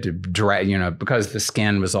anesthesia to drag, because the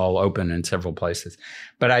skin was all open in several places.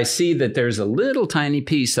 But I see that there's a little tiny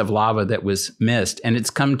piece of lava that was missed, and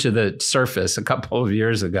it's come to the surface a couple of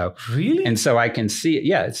years ago. Really? And so I can see it.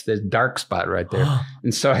 Yeah, it's the dark spot right there.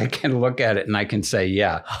 And so I can look at it and I can say,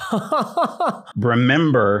 yeah,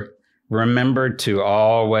 remember to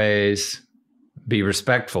always be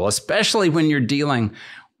respectful, especially when you're dealing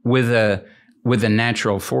with a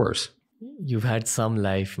natural force. You've had some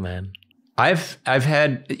life, man.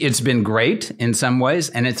 It's been great in some ways,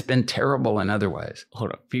 and it's been terrible in other ways.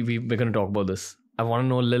 Hold on. We're going to talk about this. I want to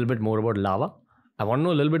know a little bit more about lava. I want to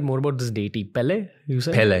know a little bit more about this deity. Pele, you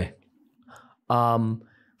said? Pele.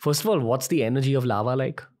 First of all, what's the energy of lava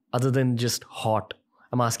like, other than just hot?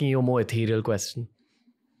 I'm asking you a more ethereal question.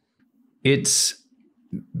 It's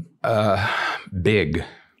big.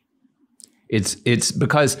 It's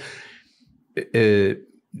because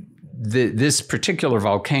this particular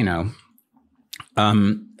volcano,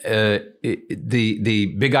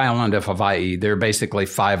 the Big Island of Hawaii, there are basically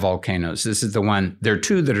 5 volcanoes. This is the one. There are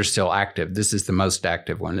 2 that are still active. This is the most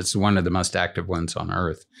active one. It's one of the most active ones on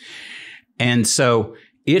Earth. And so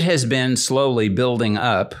it has been slowly building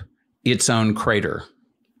up its own crater.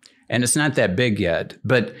 And it's not that big yet,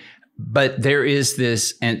 but there is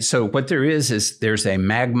this, and so what there is there's a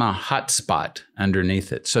magma hotspot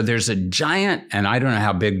underneath it. So there's a giant, and I don't know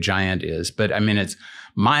how big giant is, but I mean, it's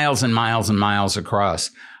miles and miles and miles across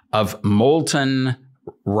of molten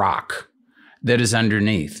rock that is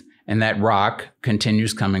underneath. And that rock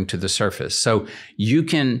continues coming to the surface. So you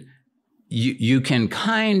can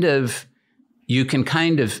kind of,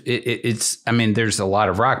 I mean, there's a lot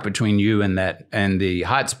of rock between you and the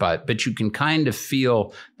hot spot, but you can kind of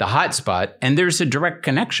feel the hot spot, and there's a direct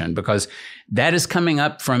connection because that is coming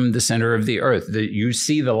up from the center of the earth. You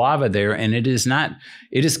see the lava there, and it is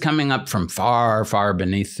coming up from far, far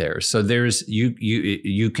beneath there. So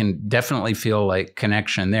you can definitely feel like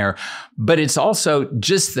connection there, but it's also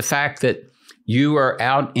just the fact that you are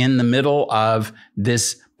out in the middle of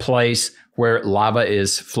this place where lava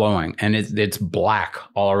is flowing, and it's black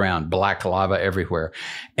all around, black lava everywhere.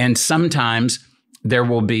 And sometimes there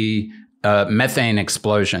will be methane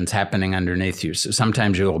explosions happening underneath you. So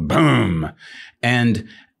sometimes you'll boom, and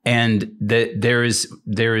there's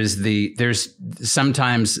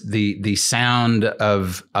sometimes the sound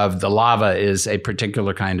of the lava is a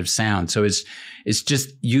particular kind of sound. So it's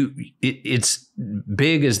just it's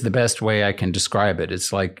big is the best way I can describe it.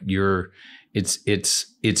 It's like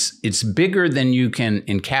it's bigger than you can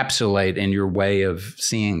encapsulate in your way of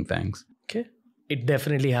seeing things. Okay. It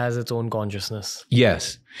definitely has its own consciousness.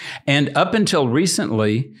 Yes. And up until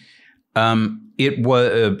recently, it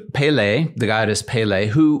was Pele, the goddess Pele,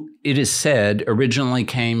 who it is said originally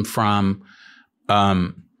came from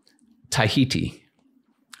Tahiti.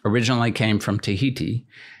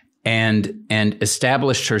 And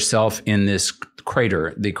established herself in this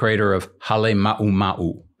crater, the crater of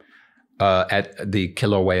Halema'uma'u. At the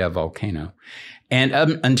Kilauea volcano. And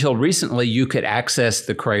until recently, you could access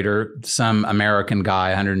the crater. Some American guy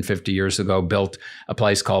 150 years ago built a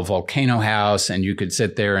place called Volcano House, and you could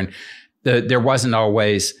sit there, and there wasn't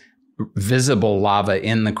always visible lava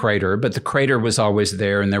in the crater, but the crater was always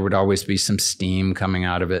there, and there would always be some steam coming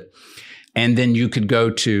out of it. And then you could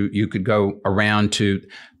go around to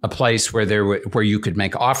a place where where you could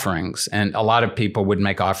make offerings, and a lot of people would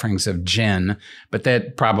make offerings of gin, but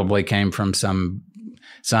that probably came from some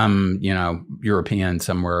European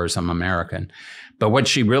somewhere or some American. But what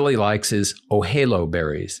she really likes is ohelo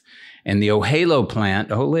berries. And the ohelo plant,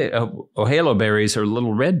 ohelo berries are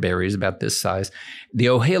little red berries about this size. The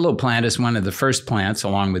ohelo plant is one of the first plants,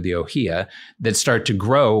 along with the ohia, that start to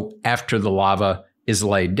grow after the lava is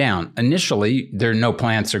laid down. Initially, no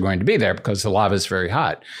plants are going to be there because the lava is very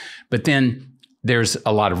hot. But then there's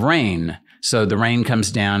a lot of rain. So the rain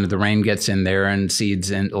comes down, the rain gets in there, and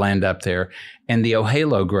seeds land up there, and the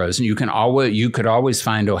ohelo grows. And you could always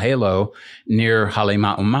find ohelo near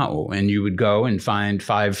Halima'uma'u, and you would go and find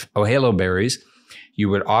 5 ohelo berries. You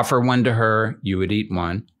would offer one to her, you would eat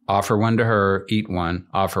one, offer one to her, eat one,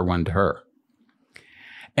 offer one to her.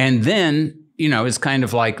 And then, it's kind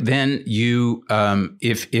of like then you,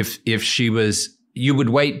 if she was, you would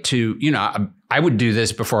wait to, I would do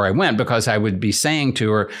this before I went because I would be saying to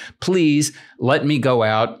her, please let me go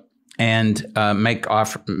out and make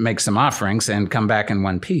some offerings and come back in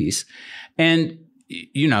one piece. And,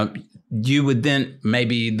 you would then,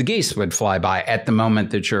 maybe the geese would fly by at the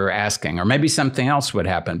moment that you're asking, or maybe something else would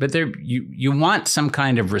happen. But you want some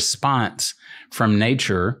kind of response from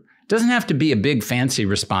nature. It doesn't have to be a big fancy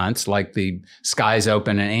response like the skies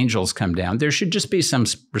open and angels come down. There should just be some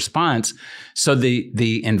response. So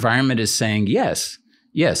the environment is saying, yes,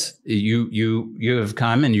 you have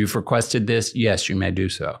come and you've requested this. Yes, you may do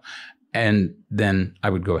so. And then I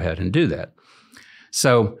would go ahead and do that.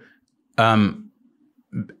 So I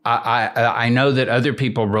know that other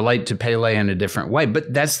people relate to Pele in a different way,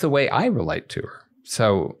 but that's the way I relate to her.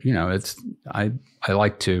 So, I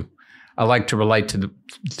like to relate to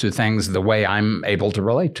things the way I'm able to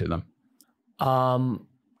relate to them.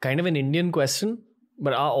 Kind of an Indian question,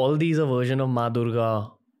 but are all these a version of Ma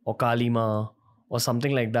Durga or Kali Ma or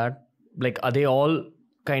something like that? Like, are they all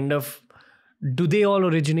do they all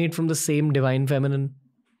originate from the same divine feminine?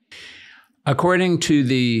 According to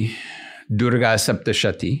the Durga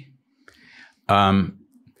Saptashati,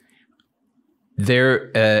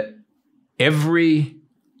 there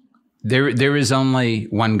is only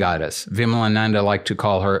one goddess. Vimalananda liked to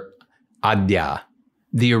call her Adya,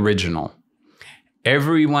 the original.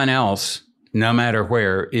 Everyone else, no matter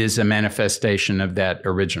where, is a manifestation of that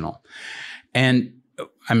original. And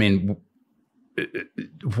I mean,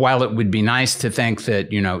 while it would be nice to think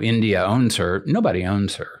that, India owns her, nobody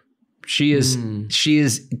owns her. She is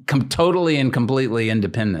totally and completely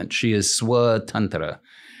independent. She is swatantra,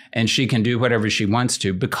 and she can do whatever she wants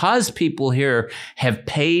to because people here have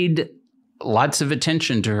paid lots of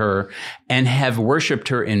attention to her and have worshipped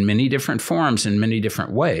her in many different forms, in many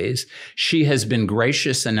different ways. She has been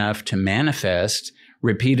gracious enough to manifest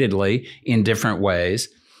repeatedly in different ways,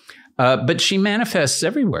 but she manifests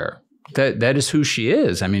everywhere. That is who she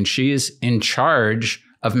is. I mean, she is in charge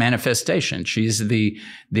of manifestation. She's she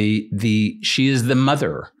is the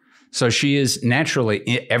mother. So she is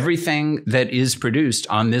naturally everything that is produced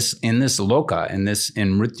in this loka, in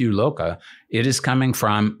Mrityu loka, it is coming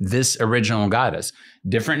from this original goddess.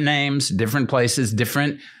 Different names, different places,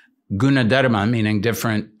 different gunadharma, meaning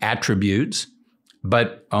different attributes,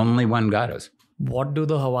 but only one goddess. What do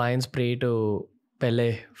the Hawaiians pray to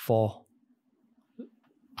Pele for?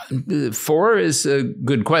 For is a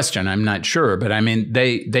good question. I'm not sure, but I mean,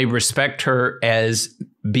 they respect her as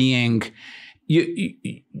being,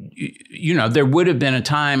 there would have been a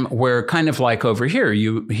time where kind of like over here,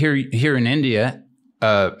 here in India,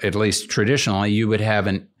 at least traditionally, you would have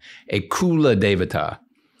a Kula Devata.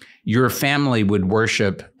 Your family would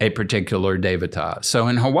worship a particular Devata. So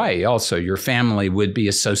in Hawaii also, your family would be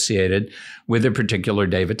associated with a particular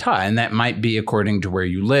Devata. And that might be according to where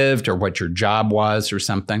you lived or what your job was or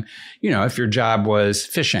something. If your job was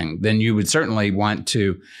fishing, then you would certainly want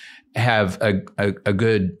to have a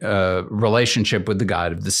good relationship with the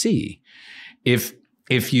god of the sea. If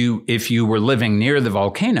you were living near the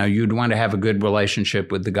volcano, you'd want to have a good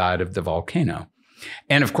relationship with the god of the volcano.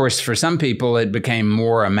 And of course, for some people, it became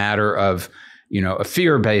more a matter of, a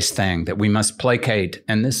fear-based thing that we must placate.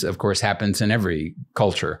 And this, of course, happens in every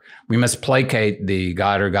culture. We must placate the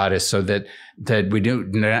god or goddess so that we do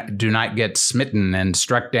not get smitten and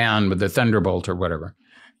struck down with a thunderbolt or whatever.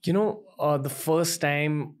 The first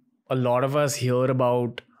time a lot of us hear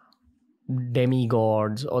about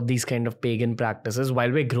demigods or these kind of pagan practices while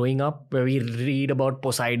we're growing up, where we read about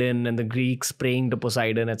Poseidon and the Greeks praying to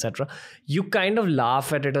Poseidon, etc. You kind of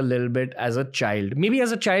laugh at it a little bit as a child. Maybe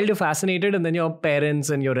as a child you're fascinated, and then your parents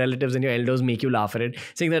and your relatives and your elders make you laugh at it,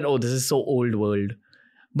 saying that, oh, this is so old world.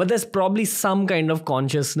 But there's probably some kind of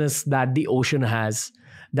consciousness that the ocean has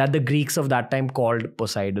that the Greeks of that time called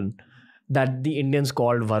Poseidon, that the Indians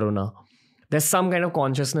called Varuna. There's some kind of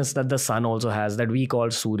consciousness that the sun also has that we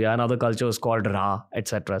call Surya, and other cultures called Ra,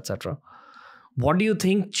 etc., etc. What do you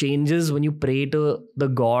think changes when you pray to the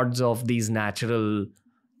gods of these natural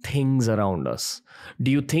things around us?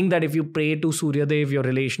 Do you think that if you pray to Surya Dev, your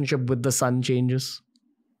relationship with the sun changes?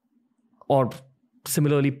 Or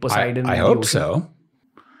similarly, Poseidon? I hope so.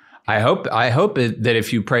 I hope that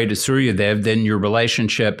if you pray to Surya Dev, then your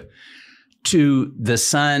relationship to the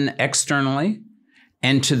sun externally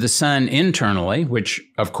and to the sun internally, which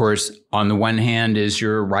of course on the one hand is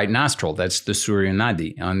your right nostril, that's the Surya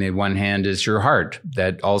Nadi. On the one hand is your heart,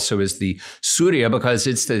 that also is the Surya, because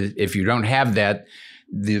if you don't have that,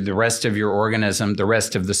 the rest of your organism, the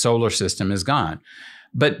rest of the solar system is gone.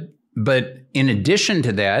 But in addition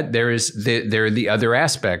to that, there are the other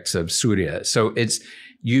aspects of Surya. So it's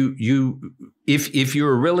if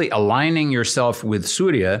you're really aligning yourself with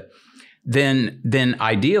Surya, then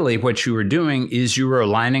ideally what you are doing is you are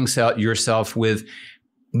aligning yourself with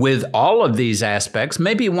all of these aspects,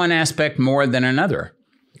 maybe one aspect more than another.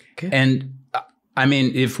 Okay. And I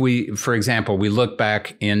mean, if for example, we look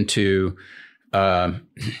back into the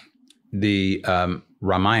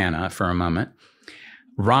Ramayana for a moment,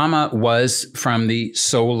 Rama was from the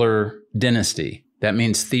solar dynasty. That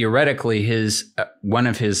means theoretically one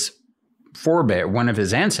of his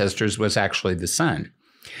ancestors was actually the sun.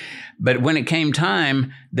 But when it came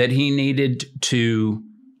time that he needed to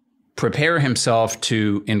prepare himself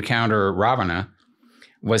to encounter Ravana,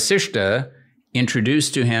 Vasishta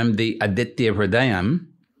introduced to him the Aditya Hridayam,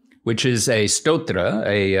 which is a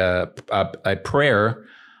stotra, a prayer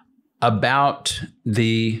about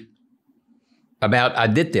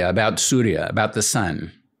Aditya, about Surya, about the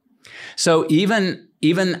sun. So even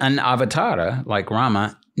an avatara like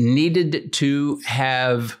Rama needed to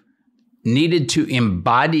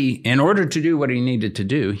embody, in order to do what he needed to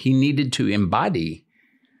do, he needed to embody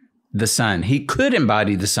the sun. He could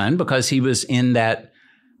embody the sun because he was in that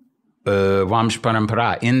Vamsh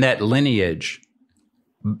Parampara, in that lineage.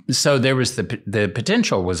 So there was the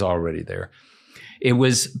potential was already there. It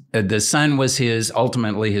was the sun was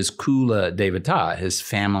ultimately his Kula Devata, his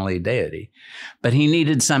family deity. But he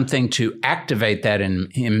needed something to activate that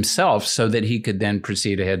in himself so that he could then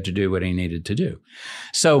proceed ahead to do what he needed to do.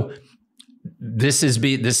 So this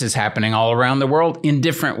is happening all around the world in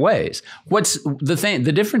different ways. What's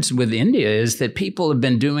the difference with India is that people have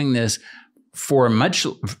been doing this for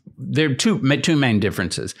there are two main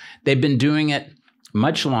differences. They've been doing it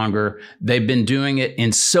much longer. They've been doing it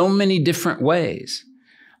in so many different ways.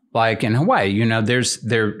 Like in Hawaii, there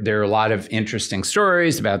are a lot of interesting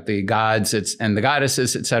stories about the gods and the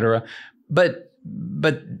goddesses, etc. But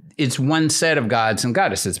it's one set of gods and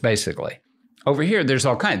goddesses, basically. Over here, there's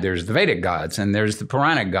all kinds. There's the Vedic gods, and there's the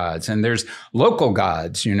Puranic gods, and there's local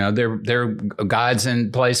gods. They're gods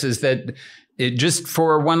in places that just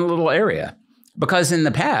for one little area. Because in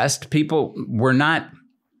the past, you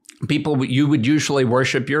would usually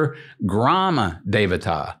worship your grama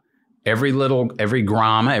devata. Every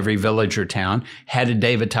grama, every village or town had a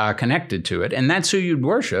devata connected to it. And that's who you'd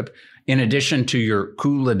worship, in addition to your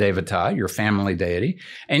Kula devata, your family deity,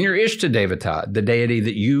 and your Ishta devata, the deity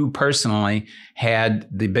that you personally had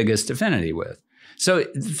the biggest affinity with. So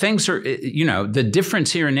things are, the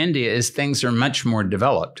difference here in India is things are much more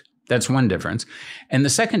developed. That's one difference. And the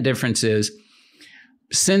second difference is,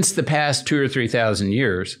 since the past 2,000 or 3,000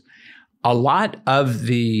 years, a lot of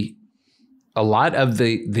the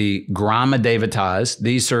grama devatas,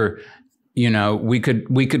 these are, we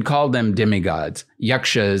could call them demigods,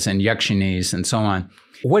 yakshas and yakshinis and so on.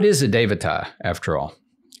 What is a devata, after all?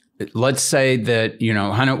 Let's say that,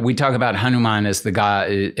 we talk about Hanuman as the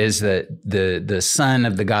god, as the son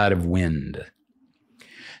of the god of wind.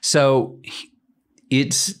 So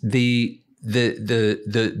it's the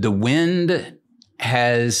wind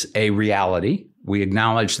has a reality. We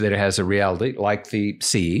acknowledge that it has a reality, like the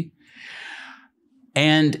sea.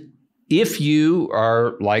 And if you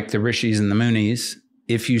are like the rishis and the munis,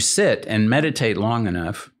 if you sit and meditate long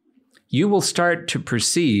enough, you will start to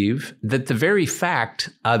perceive that the very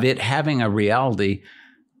fact of it having a reality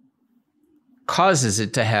causes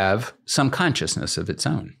it to have some consciousness of its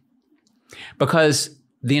own. Because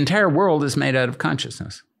the entire world is made out of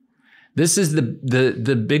consciousness. This is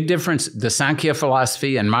the big difference. The Sankhya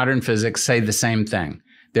philosophy and modern physics say the same thing.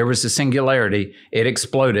 There was a singularity, it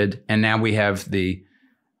exploded, and now we have the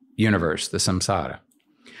universe, the samsara.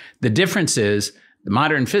 The difference is, the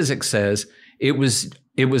modern physics says it was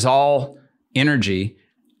all energy,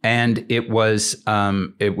 and it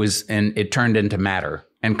turned into matter.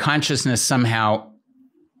 And consciousness somehow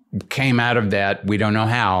came out of that. We don't know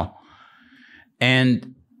how.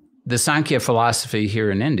 And the Sankhya philosophy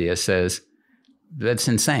here in India says that's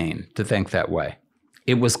insane to think that way.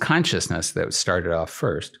 It was consciousness that started off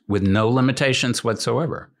first with no limitations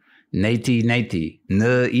whatsoever. Neti, neti,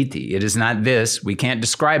 na iti. It is not this. We can't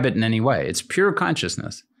describe it in any way. It's pure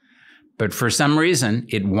consciousness. But for some reason,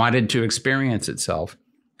 it wanted to experience itself.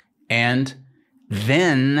 And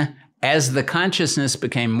then as the consciousness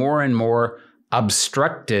became more and more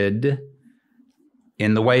obstructed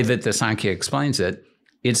in the way that the Sankhya explains it,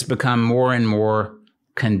 it's become more and more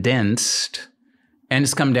condensed, and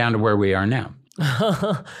it's come down to where we are now.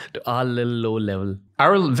 To our little low level.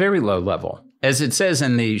 Our very low level. As it says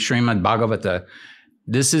in the Srimad Bhagavata,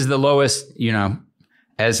 this is the lowest, you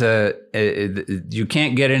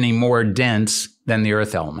can't get any more dense than the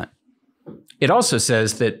earth element. It also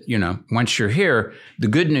says that, once you're here, the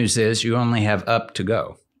good news is you only have up to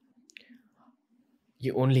go.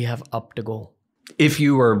 You only have up to go. If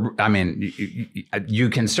you were, you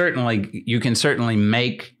can certainly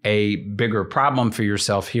make a bigger problem for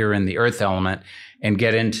yourself here in the earth element and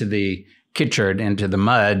get into the kitchard, into the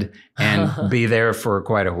mud, and be there for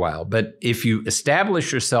quite a while. But if you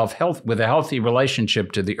establish yourself with a healthy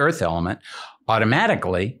relationship to the earth element,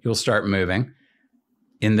 automatically you'll start moving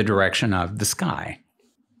in the direction of the sky.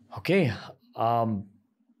 Okay.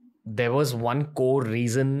 There was one core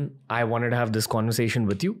reason I wanted to have this conversation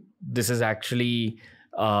with you. This is actually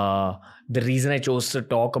the reason I chose to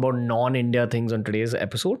talk about non-India things on today's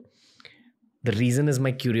episode. The reason is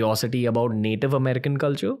my curiosity about Native American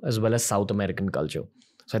culture as well as South American culture.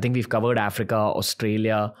 So I think we've covered Africa,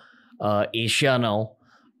 Australia, Asia now,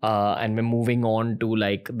 and we're moving on to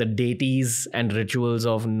like the deities and rituals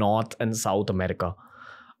of North and South America.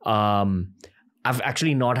 I've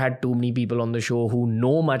actually not had too many people on the show who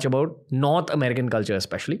know much about North American culture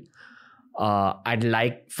especially. I'd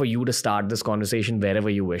like for you to start this conversation wherever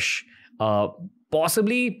you wish.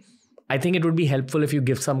 Possibly, I think it would be helpful if you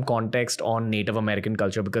give some context on Native American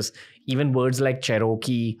culture, because even words like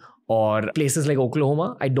Cherokee or places like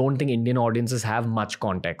Oklahoma, I don't think Indian audiences have much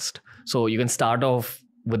context. So you can start off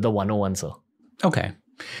with the 101, sir. Okay.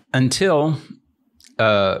 Until,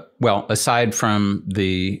 aside from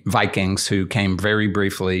the Vikings who came very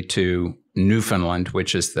briefly to Newfoundland,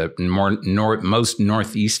 which is the most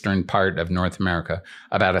northeastern part of North America,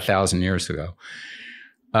 about 1,000 years ago,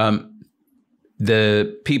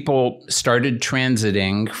 the people started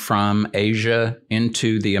transiting from Asia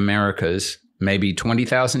into the Americas maybe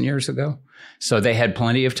 20,000 years ago. So they had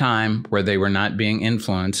plenty of time where they were not being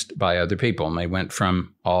influenced by other people. And they went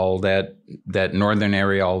from all that northern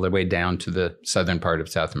area all the way down to the southern part of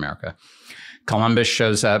South America. Columbus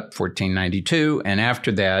shows up 1492. And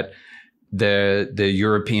after that, the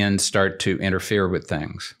Europeans start to interfere with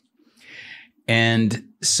things. And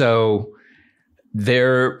so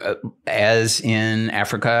there, as in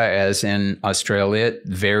Africa, as in Australia,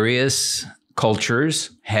 various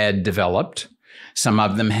cultures had developed. Some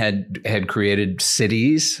of them had created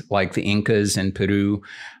cities, like the Incas in Peru.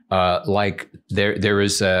 Like there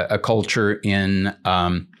is a culture in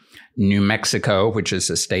New Mexico, which is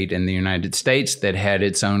a state in the United States, that had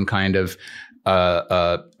its own kind of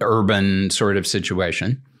urban sort of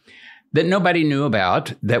situation that nobody knew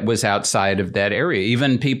about, that was outside of that area.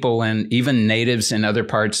 Even people and even natives in other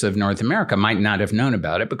parts of North America might not have known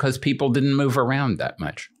about it because people didn't move around that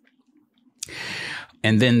much.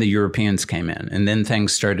 And then the Europeans came in, and then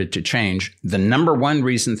things started to change. The number one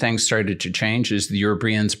reason things started to change is the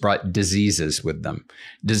Europeans brought diseases with them,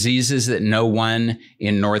 diseases that no one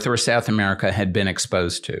in North or South America had been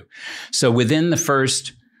exposed to. So within the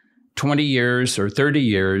first 20 years or 30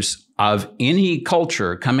 years of any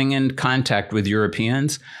culture coming in contact with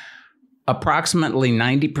Europeans, approximately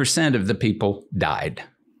 90% of the people died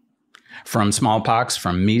from smallpox,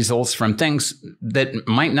 from measles, from things that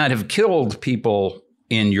might not have killed people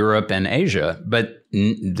in Europe and Asia, but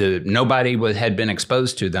nobody had been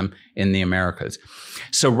exposed to them in the Americas.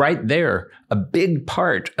 So right there, a big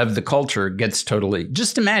part of the culture gets totally,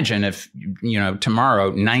 just imagine if,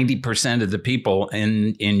 tomorrow, 90% of the people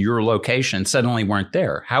in your location suddenly weren't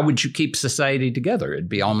there. How would you keep society together? It'd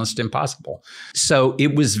be almost impossible. So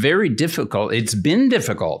it was very difficult. It's been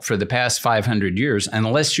difficult for the past 500 years,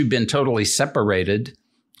 unless you've been totally separated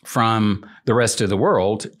from the rest of the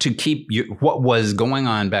world, to keep what was going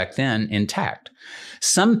on back then intact.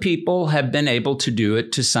 Some people have been able to do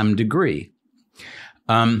it to some degree.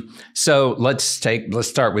 So let's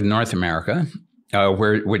start with North America,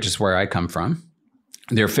 which is where I come from.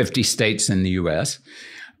 There are 50 states in the U.S.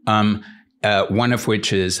 one of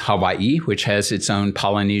which is Hawaii, which has its own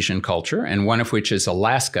Polynesian culture, and one of which is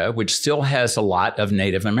Alaska, which still has a lot of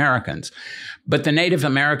Native Americans. But the Native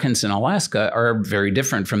Americans in Alaska are very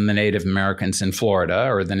different from the Native Americans in Florida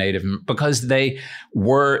or the Native, because they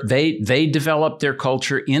developed their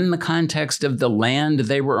culture in the context of the land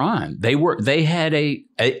they were on. They had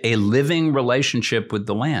a living relationship with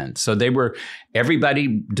the land. So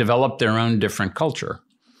everybody developed their own different culture.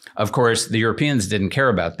 Of course, the Europeans didn't care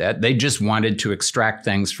about that. They just wanted to extract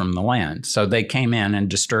things from the land. So they came in and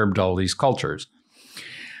disturbed all these cultures.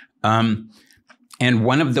 And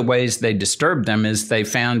one of the ways they disturbed them is they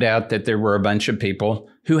found out that there were a bunch of people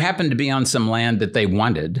who happened to be on some land that they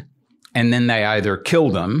wanted, and then they either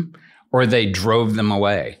killed them or they drove them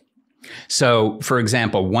away. So, for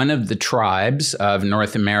example, one of the tribes of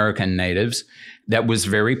North American natives that was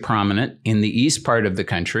very prominent in the east part of the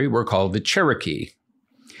country were called the Cherokee.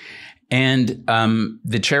 And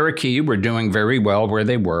the Cherokee were doing very well where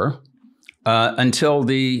they were. Until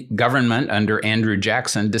the government under Andrew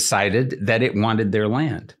Jackson decided that it wanted their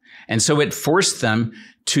land. And so it forced them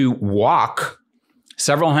to walk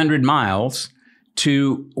several hundred miles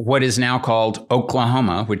to what is now called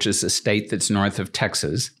Oklahoma, which is a state that's north of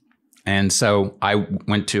Texas. And so I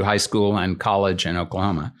went to high school and college in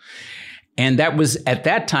Oklahoma. And that was at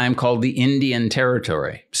that time called the Indian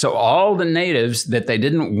Territory. So all the natives that they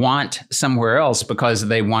didn't want somewhere else because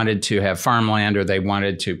they wanted to have farmland or they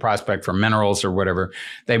wanted to prospect for minerals or whatever,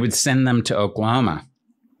 they would send them to Oklahoma.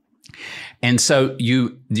 And so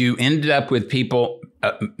you ended up with people,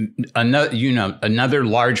 another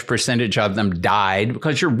large percentage of them died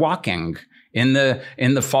because you're walking in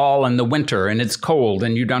the fall and the winter and it's cold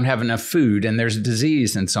and you don't have enough food and there's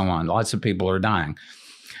disease and so on. Lots of people are dying.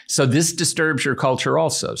 So this disturbs your culture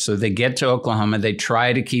also. So they get to Oklahoma, they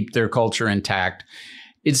try to keep their culture intact.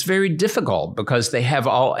 It's very difficult because they have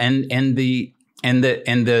all the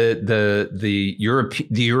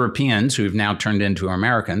Europeans who've now turned into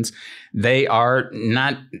Americans. They don't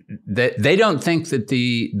think that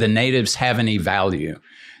the natives have any value.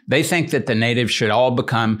 They think that the natives should all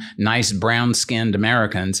become nice brown-skinned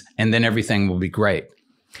Americans and then everything will be great.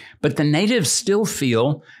 But the natives still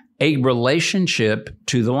feel a relationship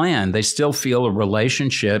to the land. They still feel a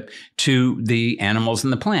relationship to the animals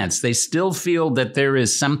and the plants. They still feel that there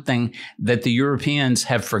is something that the Europeans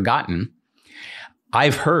have forgotten.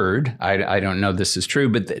 I've heard, I don't know this is true,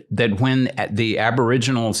 but that when the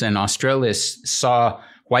Aboriginals in Australia saw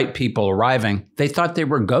white people arriving, they thought they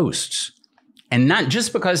were ghosts. And not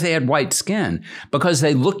just because they had white skin, because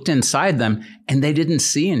they looked inside them and they didn't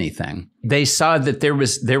see anything. They saw that there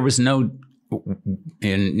was no,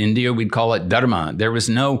 in India, we'd call it dharma. There was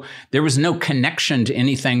no connection to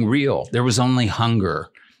anything real. There was only hunger.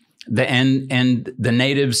 And the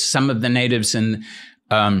natives, some of the natives in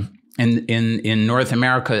North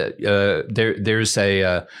America, there's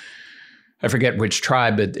I forget which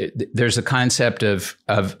tribe, but there's a concept of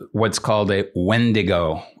what's called a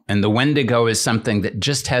Wendigo. And the Wendigo is something that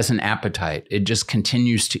just has an appetite. It just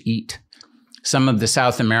continues to eat. Some of the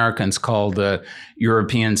South Americans call the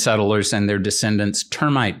European settlers and their descendants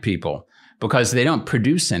termite people because they don't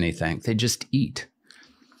produce anything. They just eat.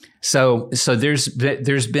 So there's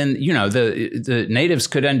been, the natives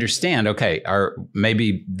could understand, okay,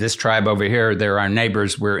 maybe this tribe over here, they're our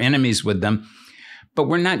neighbors, we're enemies with them, but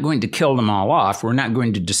we're not going to kill them all off. We're not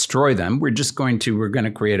going to destroy them. We're going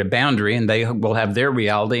to create a boundary and they will have their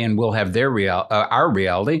reality and we'll have our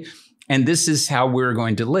reality. And this is how we're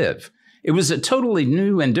going to live. It was a totally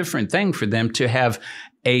new and different thing for them to have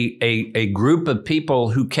a group of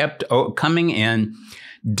people who kept coming in,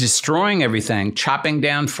 destroying everything, chopping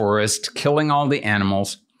down forests, killing all the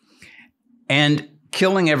animals, and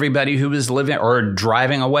killing everybody who was living or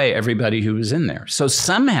driving away everybody who was in there. So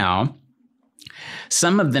somehow,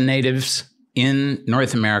 some of the natives in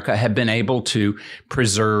North America have been able to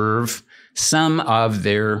preserve some of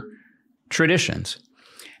their traditions.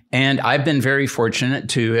 And I've been very fortunate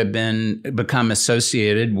to have become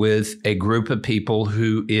associated with a group of people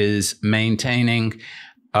who is maintaining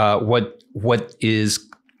what is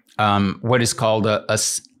called a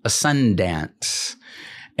sun dance.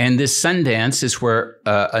 And this sun dance is where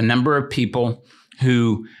a number of people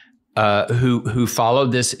who follow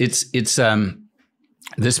this.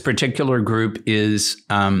 This particular group is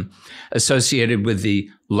associated with the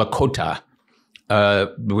Lakota,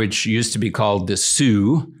 which used to be called the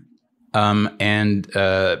Sioux. But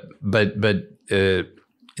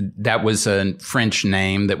that was a French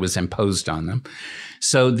name that was imposed on them.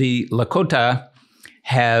 So the Lakota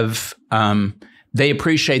they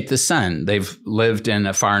appreciate the sun. They've lived in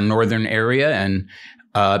a far northern area, and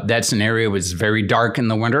that's an area that was very dark in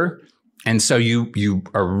the winter. And so you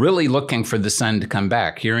are really looking for the sun to come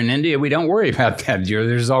back. Here in India, we don't worry about that.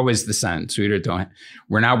 There's always the sun.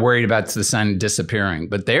 We're not worried about the sun disappearing.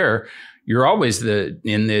 But there, you're always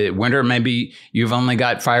in the winter, maybe you've only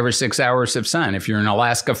got 5 or 6 hours of sun. If you're in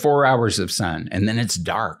Alaska, 4 hours of sun, and then it's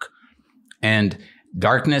dark. And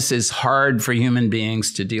darkness is hard for human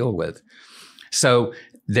beings to deal with. So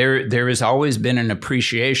there has always been an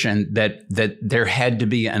appreciation that there had to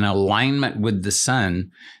be an alignment with the sun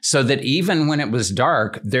so that even when it was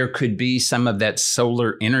dark, there could be some of that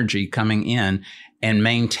solar energy coming in and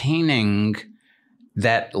maintaining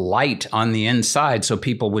that light on the inside so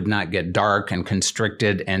people would not get dark and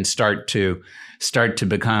constricted and start to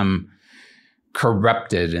become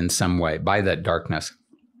corrupted in some way by that darkness.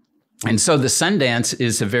 And so the sun dance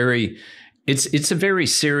is a very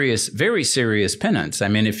serious penance. I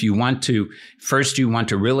mean, if you want to, first you want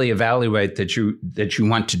to really evaluate that you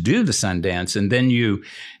want to do the sun dance, and then you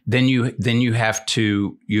have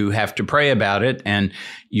to pray about it, and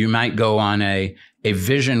you might go on a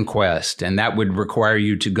vision quest, and that would require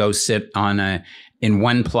you to go sit in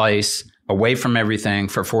one place away from everything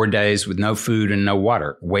for 4 days with no food and no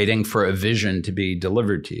water, waiting for a vision to be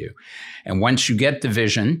delivered to you. And once you get the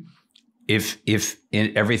vision, if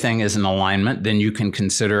everything is in alignment, then you can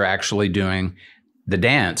consider actually doing the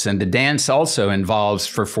dance. And the dance also involves,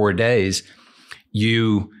 for 4 days,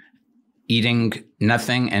 you eating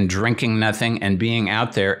nothing and drinking nothing and being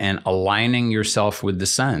out there and aligning yourself with the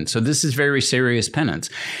sun. So this is very serious penance.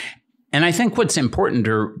 And I think what's important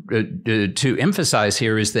to emphasize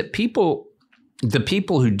here is that the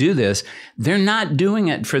people who do this, they're not doing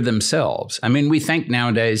it for themselves. I mean, we think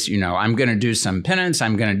nowadays, I'm going to do some penance,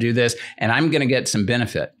 I'm going to do this, and I'm going to get some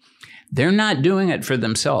benefit. They're not doing it for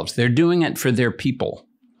themselves. They're doing it for their people.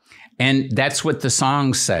 And that's what the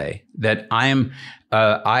songs say, that I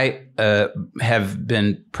have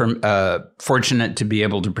been fortunate to be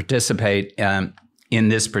able to participate in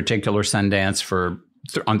this particular Sundance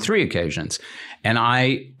on 3 occasions. And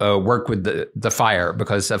I work with the fire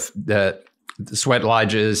because of the sweat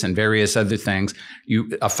lodges and various other things.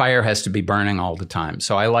 A fire has to be burning all the time.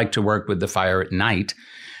 So I like to work with the fire at night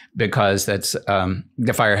because that's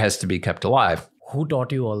the fire has to be kept alive. Who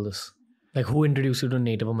taught you all this? Like, who introduced you to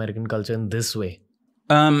Native American culture in this way?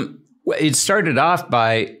 It started off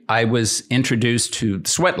by I was introduced to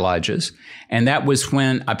sweat lodges, and that was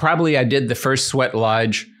when I did the first sweat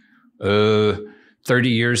lodge 30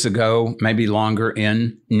 years ago, maybe longer,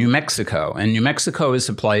 in New Mexico. And New Mexico is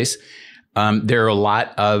a place, there are a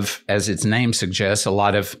lot of, as its name suggests, a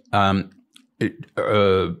lot of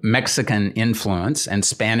Mexican influence and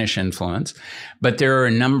Spanish influence, but there are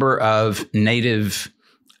a number of native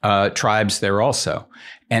tribes there also,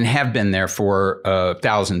 and have been there for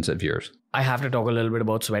thousands of years. I have to talk a little bit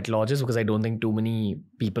about sweat lodges because I don't think too many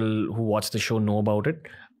people who watch the show know about it.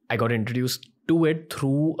 I got introduced to it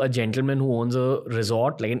through a gentleman who owns a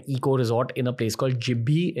resort, like an eco resort in a place called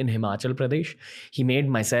Jibbi in Himachal Pradesh. He made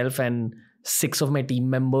myself and 6 of my team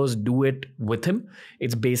members do it with him.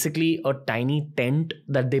 It's basically a tiny tent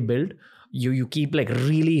that they build. You keep like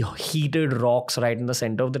really heated rocks right in the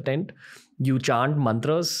center of the tent. You chant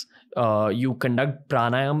mantras, you conduct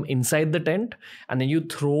pranayam inside the tent, and then you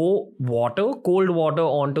throw cold water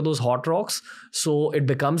onto those hot rocks. So it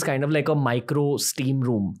becomes kind of like a micro steam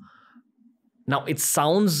room. Now it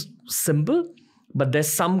sounds simple, but there's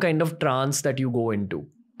some kind of trance that you go into,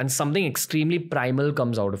 and something extremely primal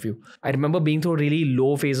comes out of you. I remember being through a really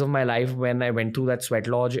low phase of my life when I went through that sweat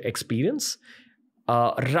lodge experience.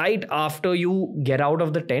 Right after you get out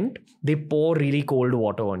of the tent, they pour really cold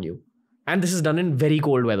water on you. And this is done in very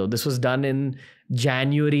cold weather. This was done in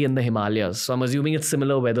January in the Himalayas. So I'm assuming it's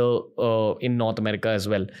similar weather in North America as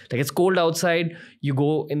well. Like, it's cold outside. You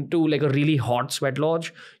go into like a really hot sweat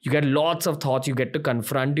lodge. You get lots of thoughts. You get to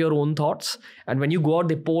confront your own thoughts. And when you go out,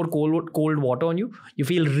 they pour cold water on you. You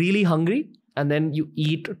feel really hungry. And then you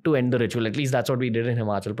eat to end the ritual. At least that's what we did in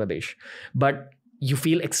Himachal Pradesh. But you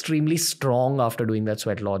feel extremely strong after doing that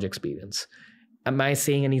sweat lodge experience. Am I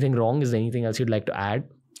saying anything wrong? Is there anything else you'd like to add?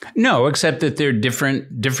 No, except that they're different.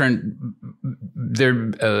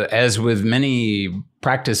 As with many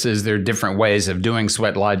practices, there are different ways of doing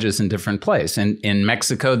sweat lodges in different places. And in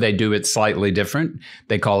Mexico, they do it slightly different.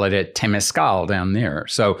 They call it a temazcal down there.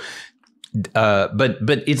 So, but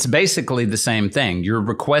it's basically the same thing. You're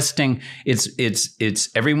requesting. It's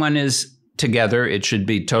everyone is together. It should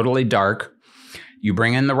be totally dark. You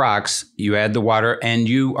bring in the rocks. You add the water, and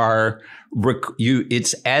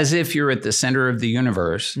it's as if you're at the center of the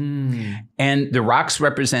universe, and the rocks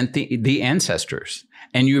represent the ancestors,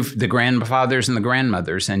 and the grandfathers and the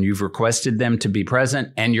grandmothers, and you've requested them to be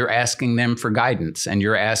present, and you're asking them for guidance, and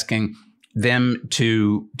you're asking them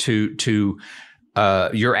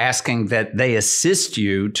you're asking that they assist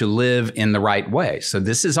you to live in the right way. So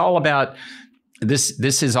this is all about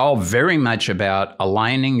this is all very much about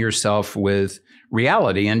aligning yourself with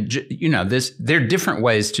reality. And there are different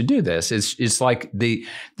ways to do this. It's like the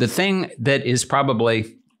thing that is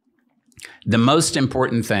probably the most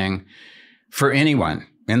important thing for anyone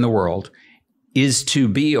in the world is to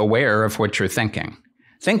be aware of what you're thinking.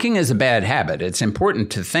 Thinking is a bad habit. It's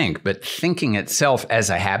important to think, but thinking itself as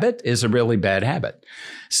a habit is a really bad habit.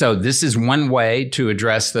 So this is one way to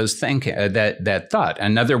address those that thought.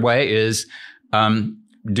 Another way is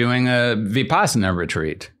doing a Vipassana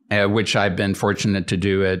retreat, which I've been fortunate to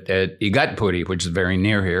do at Igatpuri, which is very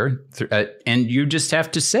near here. And you just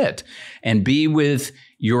have to sit and be with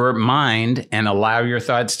your mind and allow your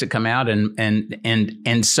thoughts to come out.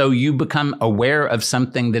 And so you become aware of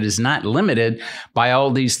something that is not limited by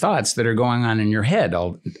all these thoughts that are going on in your head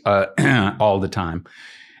all the time.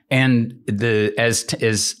 And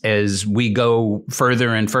as we go further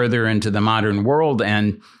and further into the modern world,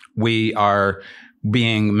 and we are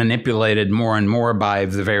being manipulated more and more by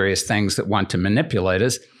the various things that want to manipulate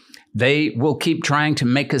us, they will keep trying to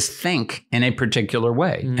make us think in a particular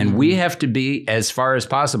way. Mm. And we have to be, as far as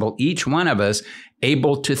possible, each one of us,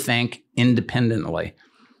 able to think independently.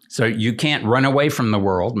 So you can't run away from the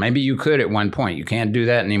world. Maybe you could at one point. You can't do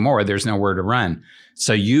that anymore. There's nowhere to run.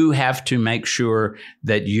 So you have to make sure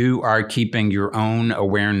that you are keeping your own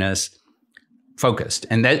awareness focused.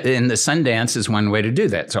 And the sun dance is one way to do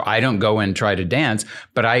that. So I don't go and try to dance,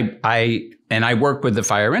 but I work with the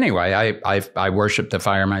fire anyway. I worship the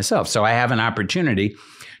fire myself. So I have an opportunity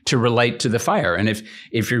to relate to the fire. And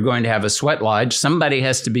if you're going to have a sweat lodge, somebody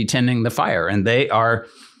has to be tending the fire, and they are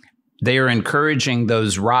encouraging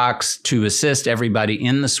those rocks to assist everybody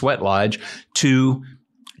in the sweat lodge to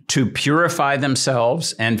purify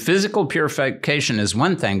themselves. And physical purification is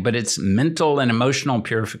one thing, but it's mental and emotional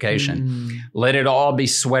purification. Mm. Let it all be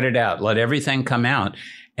sweated out. Let everything come out.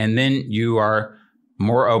 And then you are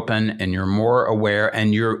more open and you're more aware.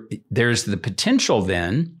 And there's the potential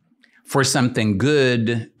then for something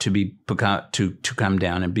good to come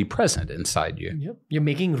down and be present inside you. Yep. You're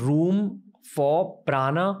making room for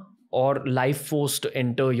prana or life force to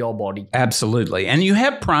enter your body. Absolutely. And you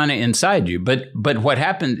have prana inside you, but what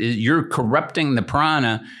happens is you're corrupting the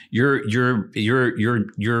prana. You're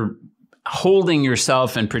holding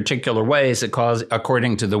yourself in particular ways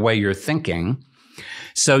according to the way you're thinking.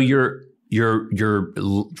 So you're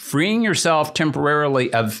freeing yourself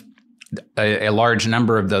temporarily of a large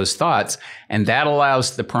number of those thoughts, and that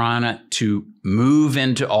allows the prana to move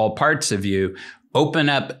into all parts of you, open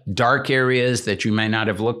up dark areas that you may not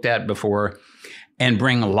have looked at before, and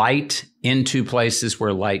bring light into places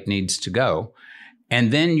where light needs to go.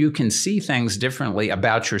 And then you can see things differently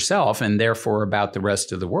about yourself and therefore about the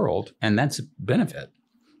rest of the world. And that's a benefit.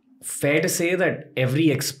 Fair to say that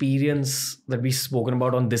every experience that we've spoken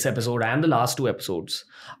about on this episode and the last two episodes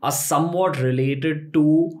are somewhat related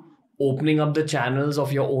to opening up the channels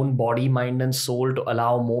of your own body, mind, and soul to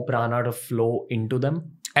allow more prana to flow into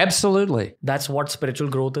them? Absolutely. That's what spiritual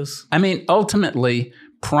growth is. I mean, ultimately,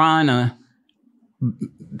 prana,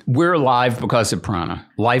 we're alive because of prana.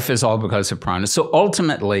 Life is all because of prana. So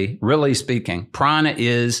ultimately, really speaking, prana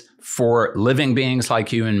is for living beings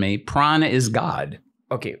like you and me. Prana is God.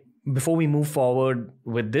 Okay. Before we move forward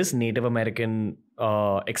with this Native American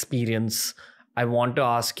experience, I want to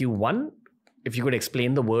ask you, one, if you could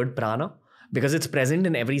explain the word prana, because it's present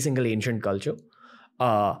in every single ancient culture.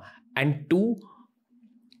 And two,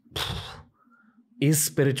 is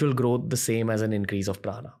spiritual growth the same as an increase of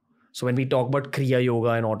prana? So when we talk about Kriya Yoga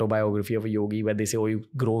and autobiography of a yogi, where they say, oh, you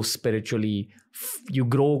grow spiritually, you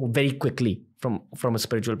grow very quickly from a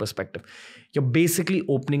spiritual perspective. You're basically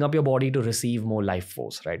opening up your body to receive more life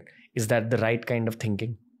force, right? Is that the right kind of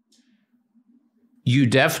thinking? You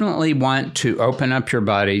definitely want to open up your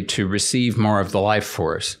body to receive more of the life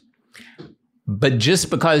force. But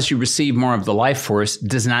just because you receive more of the life force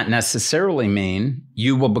does not necessarily mean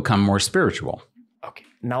you will become more spiritual. Okay.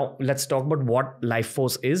 Now let's talk about what life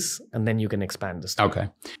force is, and then you can expand this. Okay.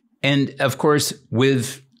 And of course,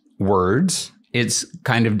 with words, it's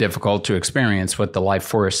kind of difficult to experience what the life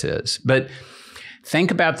force is. But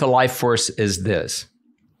think about the life force as this.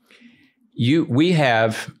 We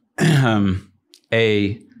have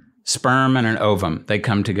a sperm and an ovum. They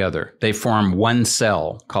come together. They form one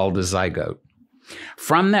cell called a zygote.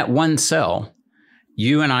 From that one cell,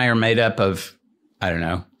 you and I are made up of,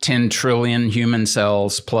 10 trillion human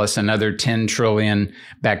cells plus another 10 trillion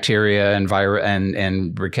bacteria and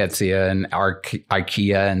rickettsia and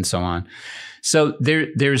archaea and so on. So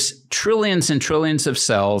there's trillions and trillions of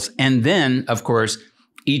cells. And then, of course,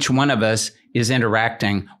 each one of us is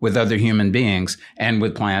interacting with other human beings and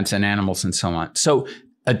with plants and animals and so on. So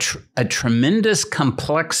a tremendous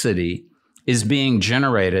complexity is being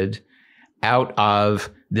generated out of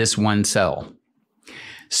this one cell.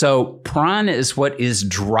 So prana is what is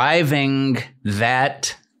driving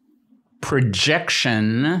that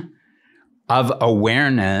projection of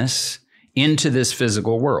awareness into this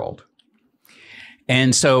physical world.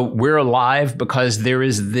 And so we're alive because there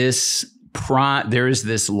is this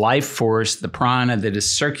life force, the prana, that is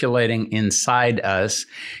circulating inside us,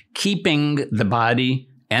 keeping the body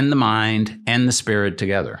and the mind and the spirit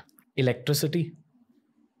together. Electricity?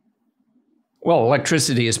 Well,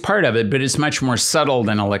 electricity is part of it, but it's much more subtle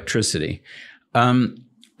than electricity. I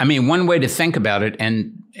mean, one way to think about it,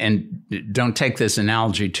 and don't take this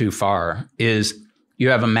analogy too far, is you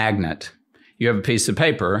have a magnet. You have a piece of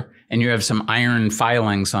paper, and you have some iron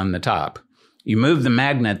filings on the top. You move the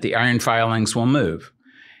magnet, the iron filings will move.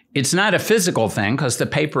 It's not a physical thing because the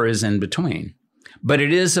paper is in between, but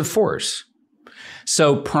it is a force.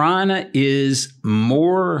 So prana is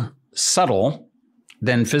more subtle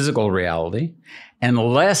than physical reality and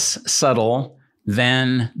less subtle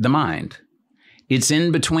than the mind. It's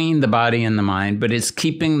in between the body and the mind, but it's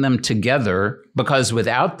keeping them together because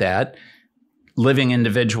without that, living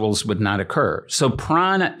individuals would not occur. So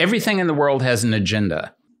prana, everything in the world has an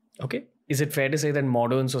agenda. Okay. Is it fair to say that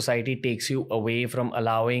modern society takes you away from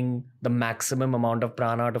allowing the maximum amount of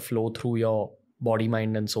prana to flow through your body,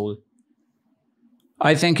 mind, and soul?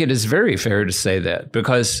 I think it is very fair to say that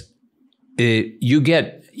because there's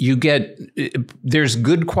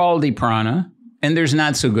good quality prana and there's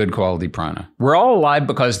not so good quality prana. We're all alive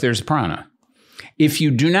because there's prana. If you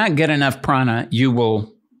do not get enough prana, you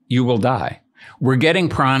will die. We're getting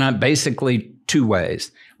prana basically two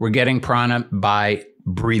ways. We're getting prana by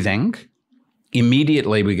breathing.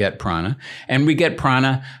 Immediately we get prana, and we get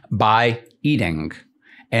prana by eating.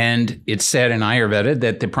 And it's said in Ayurveda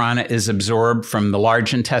that the prana is absorbed from the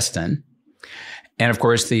large intestine. And of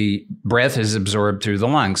course, the breath is absorbed through the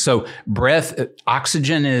lungs. So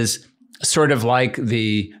oxygen is sort of like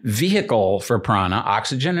the vehicle for prana.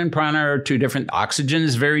 Oxygen and prana are two different. Oxygen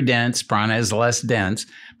is very dense, prana is less dense,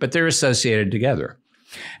 but they're associated together.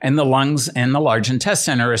 And the lungs and the large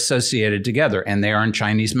intestine are associated together. And they are in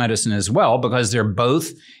Chinese medicine as well, because they're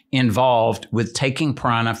both involved with taking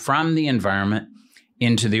prana from the environment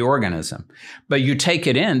into the organism. But you take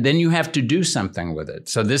it in, then you have to do something with it.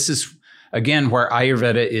 So this is, again, where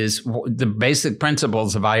Ayurveda is, the basic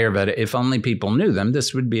principles of Ayurveda. If only people knew them,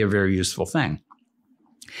 this would be a very useful thing.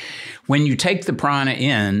 When you take the prana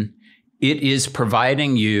in, it is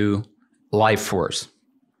providing you life force.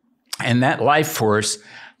 And that life force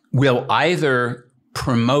will either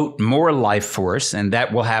promote more life force, and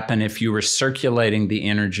that will happen if you are circulating the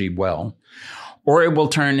energy well, or it will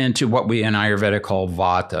turn into what we in Ayurveda call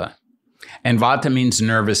vata. And vata means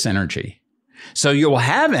nervous energy. So you'll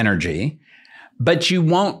have energy, but you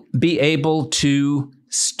won't be able to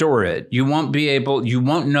store it. You won't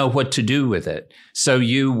know what to do with it. So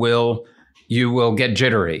you will get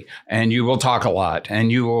jittery, and you will talk a lot,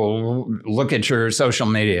 and you will look at your social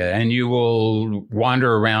media, and you will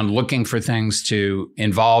wander around looking for things to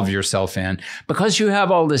involve yourself in because you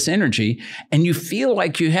have all this energy and you feel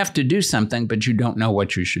like you have to do something, but you don't know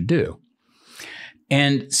what you should do.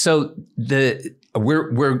 And so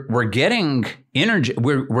we're getting energy,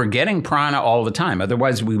 we're getting prana all the time.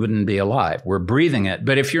 Otherwise we wouldn't be alive. We're breathing it.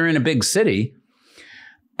 But if you're in a big city,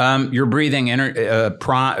 you're breathing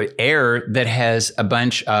air that has a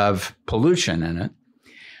bunch of pollution in it.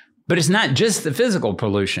 But it's not just the physical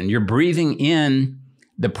pollution. You're breathing in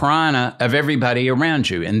the prana of everybody around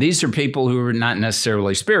you. And these are people who are not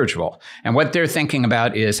necessarily spiritual. And what they're thinking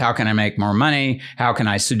about is, how can I make more money? How can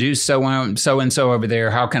I seduce so-and-so over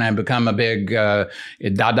there? How can I become a big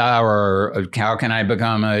dada? Or how can I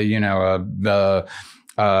become an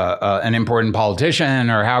important politician?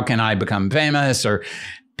 Or how can I become famous? Or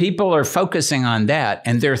people are focusing on that,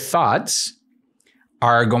 and their thoughts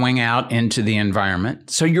are going out into the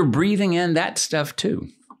environment. So you're breathing in that stuff too.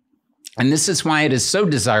 And this is why it is so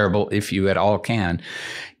desirable, if you at all can,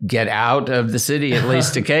 get out of the city at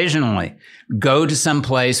least occasionally. Go to some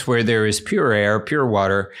place where there is pure air, pure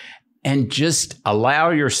water, and just allow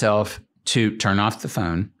yourself to turn off the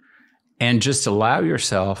phone and just allow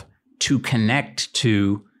yourself to connect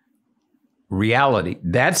to reality.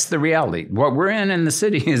 That's the reality. What we're in the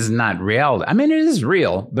city is not reality. I mean, it is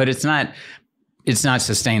real, but it's not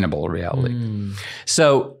sustainable reality.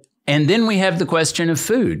 So And then we have the question of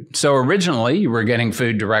food. So originally you were getting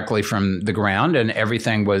food directly from the ground and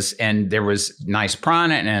everything was, and there was nice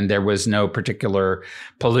prana and there was no particular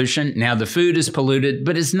pollution. Now the food is polluted,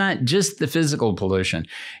 but it's not just the physical pollution.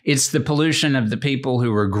 It's the pollution of the people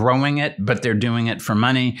who are growing it, but they're doing it for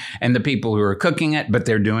money, and the people who are cooking it, but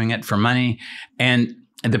they're doing it for money. And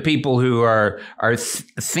the people who are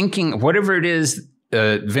thinking, whatever it is,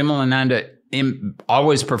 Vimalananda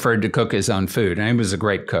always preferred to cook his own food, and he was a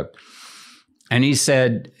great cook. And he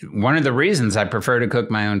said, one of the reasons I prefer to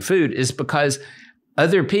cook my own food is because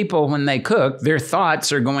other people, when they cook, their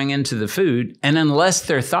thoughts are going into the food, and unless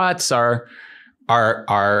their thoughts are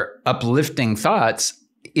uplifting thoughts,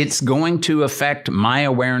 it's going to affect my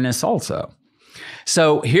awareness also.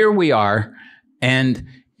 So here we are, and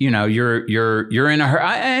you're in a hurry,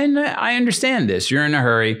 and I understand this. You're in a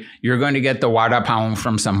hurry. You're going to get the vada pav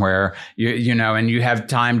from somewhere, and you have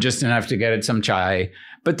time just enough to get it some chai.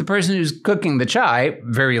 But the person who's cooking the chai,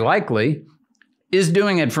 very likely, is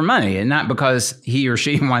doing it for money, and not because he or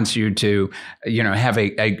she wants you to, have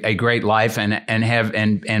a great life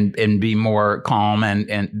and be more calm,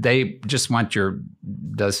 and they just want your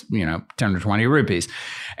 10 or 20 rupees.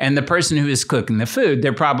 And the person who is cooking the food,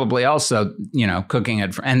 they're probably also, cooking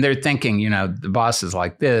it and they're thinking, the boss is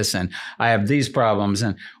like this, and I have these problems,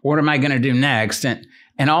 and what am I going to do next?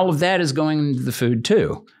 And all of that is going into the food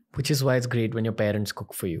too. Which is why it's great when your parents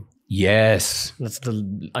cook for you. Yes. That's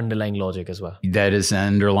the underlying logic as well. That is the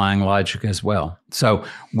underlying logic as well. So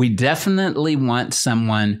we definitely want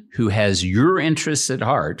someone who has your interests at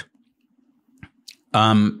heart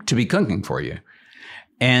to be cooking for you.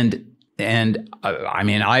 And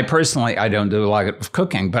I personally, I don't do a lot of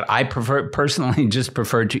cooking, but I personally just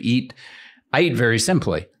prefer to eat. I eat very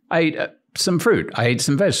simply. I eat some fruit. I eat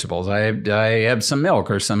some vegetables. I have some milk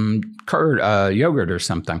or some curd, yogurt or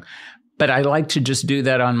something. But I like to just do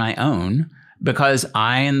that on my own because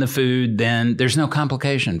I and the food, then there's no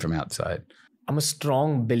complication from outside. I'm a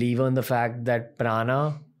strong believer in the fact that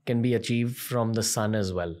prana can be achieved from the sun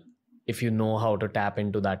as well, if you know how to tap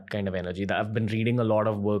into that kind of energy. I've been reading a lot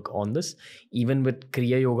of work on this. Even with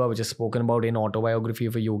Kriya Yoga, which is spoken about in Autobiography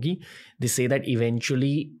of a Yogi, they say that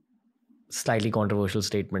eventually, slightly controversial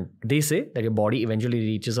statement, they say that your body eventually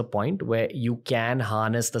reaches a point where you can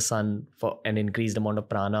harness the sun for an increased amount of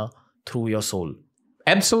prana through your soul.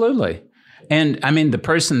 Absolutely. And I mean, the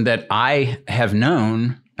person that I have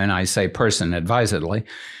known, and I say person advisedly,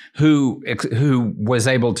 who was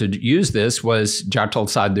able to use this was Jatal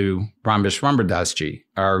Sadhu Brahmeshwambar Das Ji,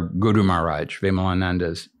 our Guru Maharaj,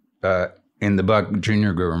 Vimalananda's, in the book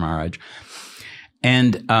Junior Guru Maharaj.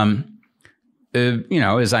 And,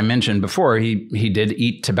 as I mentioned before, he did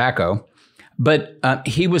eat tobacco, but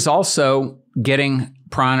he was also getting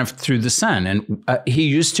prana through the sun. And he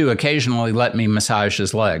used to occasionally let me massage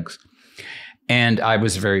his legs. And I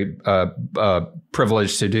was very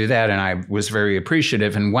privileged to do that, and I was very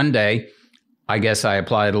appreciative. And one day, I guess I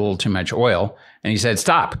applied a little too much oil, and he said,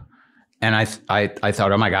 "Stop." And I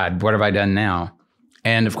thought, "Oh my God, what have I done now?"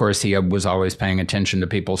 And of course, he was always paying attention to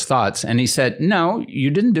people's thoughts. And he said, "No,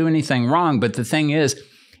 you didn't do anything wrong. But the thing is,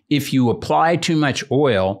 if you apply too much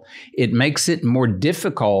oil, it makes it more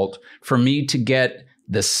difficult for me to get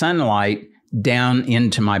the sunlight down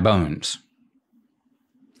into my bones."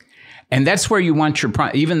 And that's where you want your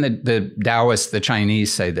prana. Even the Taoists, the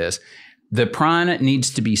Chinese say this. The prana needs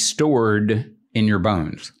to be stored in your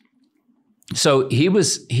bones. So he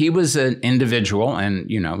was an individual, and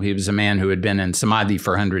he was a man who had been in samadhi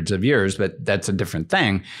for hundreds of years, but that's a different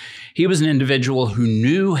thing. He was an individual who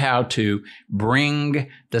knew how to bring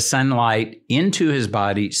the sunlight into his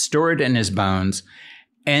body, store it in his bones,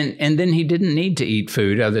 and then he didn't need to eat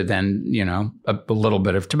food other than, a little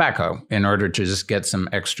bit of tobacco in order to just get some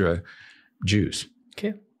extra juice.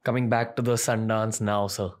 Okay. Coming back to the sun dance now,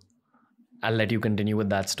 sir. I'll let you continue with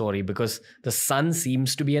that story because the sun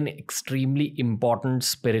seems to be an extremely important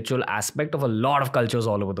spiritual aspect of a lot of cultures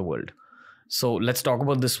all over the world. So let's talk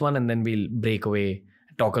about this one and then we'll break away,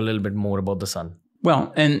 talk a little bit more about the sun.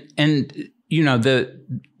 Well, and the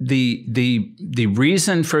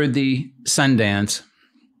reason for the sun dance,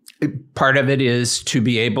 part of it is to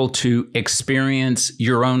be able to experience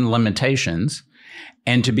your own limitations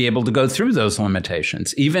and to be able to go through those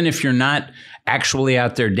limitations. Even if you're not actually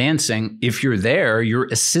out there dancing, if you're there, you're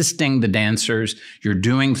assisting the dancers, you're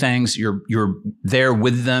doing things, you're there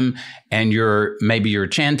with them, and maybe you're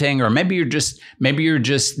chanting, or maybe you're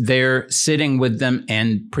just there sitting with them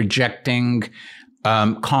and projecting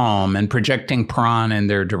calm and projecting prana in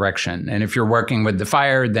their direction. And if you're working with the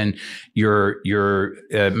fire, then you're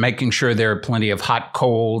making sure there are plenty of hot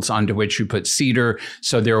coals onto which you put cedar,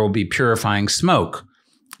 so there will be purifying smoke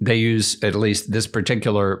They use, at least this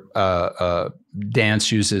particular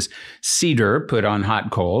dance uses cedar put on hot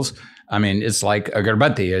coals. I mean, it's like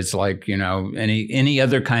agarbatti. It's like, you know, any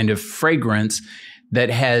other kind of fragrance that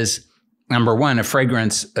has, number one, a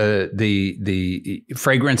fragrance. The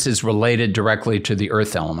fragrance is related directly to the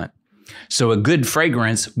earth element. So a good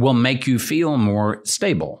fragrance will make you feel more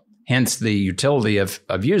stable. Hence the utility of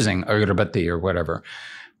using agarbatti or whatever.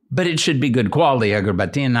 But it should be good quality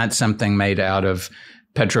agarbatti and not something made out of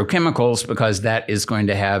petrochemicals, because that is going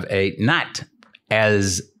to have a not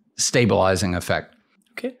as stabilizing effect.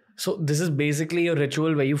 Okay. So this is basically a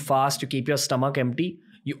ritual where you fast, you keep your stomach empty,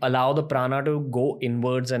 you allow the prana to go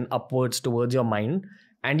inwards and upwards towards your mind,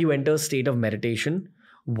 and you enter a state of meditation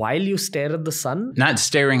while you stare at the sun. Not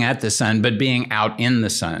staring at the sun, but being out in the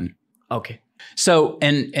sun. Okay. So,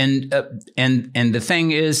 and the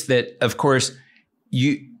thing is that, of course,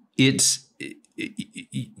 you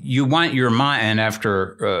want your mind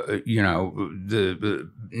after the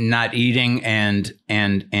not eating and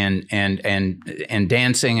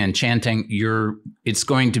dancing and chanting. It's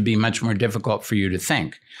going to be much more difficult for you to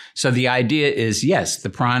think. So the idea is, yes, the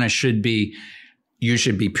prana you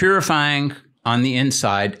should be purifying on the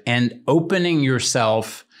inside and opening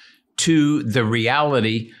yourself to the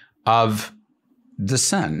reality of the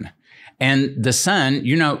sun. And the sun,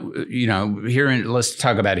 let's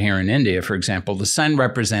talk about here in India, for example, the sun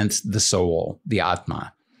represents the soul, the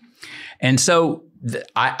Atma. And so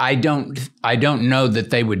I don't know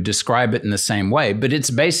that they would describe it in the same way, but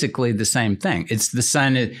it's basically the same thing. It's the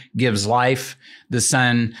sun, it gives life. The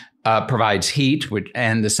sun provides heat,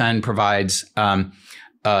 and the sun provides,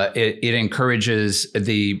 it encourages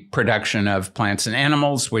the production of plants and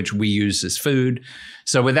animals, which we use as food.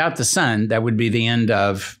 So without the sun, that would be the end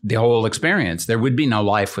of the whole experience. There would be no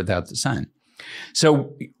life without the sun.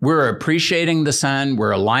 So we're appreciating the sun.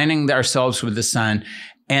 We're aligning ourselves with the sun.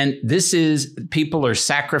 And people are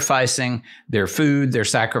sacrificing their food. They're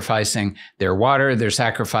sacrificing their water. They're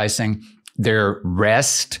sacrificing their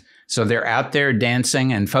rest. So they're out there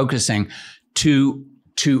dancing and focusing to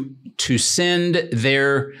send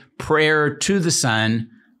their prayer to the sun.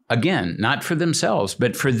 Again, not for themselves,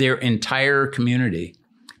 but for their entire community.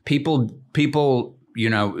 People,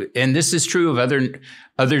 and this is true of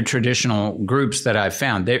other traditional groups that I've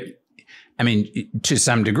found. To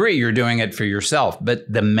some degree, you're doing it for yourself,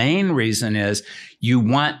 but the main reason is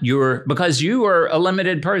because you are a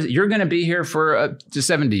limited person. You're going to be here for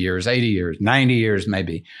 70 years, 80 years, 90 years,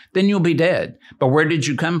 maybe. Then you'll be dead. But where did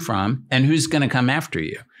you come from, and who's going to come after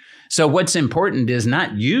you? So what's important is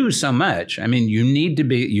not you so much. I mean, you need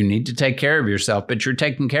to take care of yourself, but you're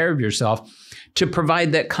taking care of yourself to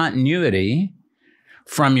provide that continuity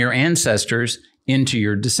from your ancestors into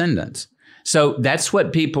your descendants. So that's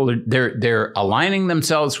what they're aligning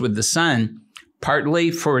themselves with the sun, partly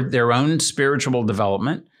for their own spiritual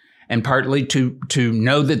development, and partly to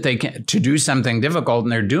know that they can to do something difficult,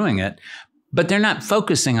 and they're doing it. But they're not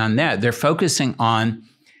focusing on that. They're focusing on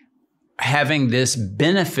having this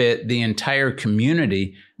benefit the entire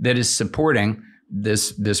community that is supporting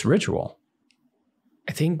this ritual.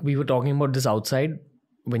 I think we were talking about this outside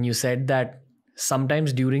when you said that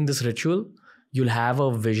sometimes during this ritual, you'll have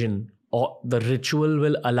a vision, or the ritual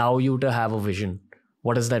will allow you to have a vision.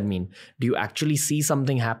 What does that mean? Do you actually see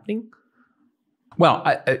something happening? Well,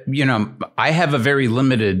 I have a very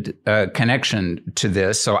limited connection to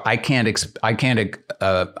this, so I can't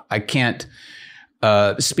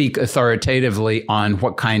speak authoritatively on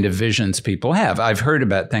what kind of visions people have. I've heard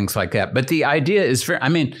about things like that, but the idea is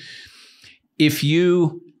if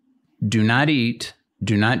you do not eat,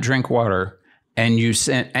 do not drink water,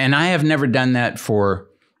 and I have never done that for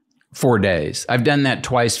 4 days. I've done that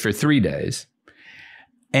twice for 3 days,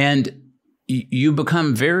 and you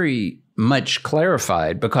become very much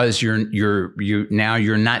clarified, because you're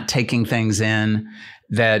not taking things in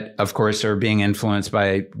that, of course, are being influenced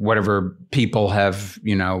by whatever people have,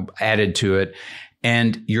 added to it.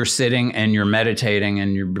 And you're sitting and you're meditating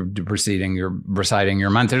and you're reciting your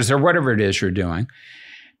mantras or whatever it is you're doing.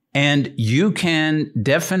 And you can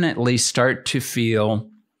definitely start to feel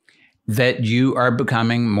that you are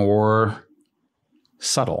becoming more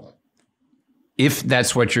subtle, if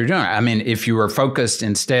that's what you're doing. I mean, if you are focused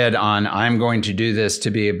instead on, I'm going to do this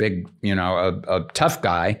to be a big, a tough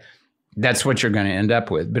guy, that's what you're going to end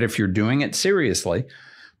up with. But if you're doing it seriously,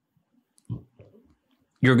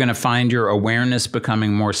 you're going to find your awareness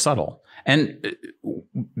becoming more subtle. And,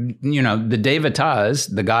 the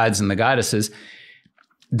devatas, the gods and the goddesses,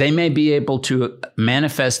 they may be able to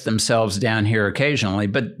manifest themselves down here occasionally,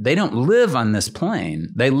 but they don't live on this plane.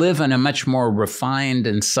 They live on a much more refined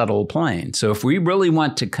and subtle plane. So if we really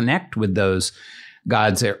want to connect with those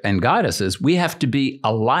gods and goddesses, we have to be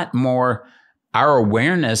a lot more, our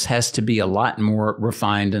awareness has to be a lot more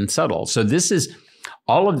refined and subtle. So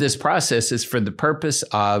all of this process is for the purpose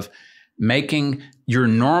of making your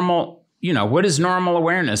normal, what is normal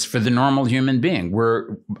awareness for the normal human being?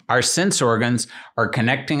 Our sense organs are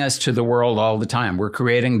connecting us to the world all the time. We're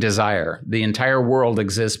creating desire. The entire world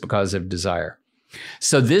exists because of desire.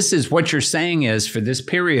 So this is what you're saying is for this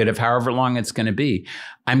period of however long it's going to be,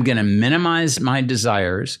 I'm going to minimize my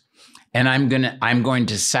desires and I'm going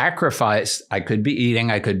to sacrifice. I could be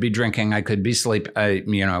eating, I could be drinking, I could be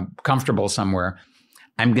comfortable somewhere.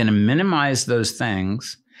 I'm going to minimize those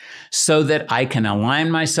things so that I can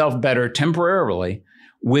align myself better temporarily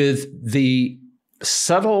with the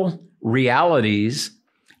subtle realities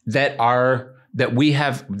that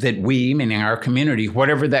we, meaning our community,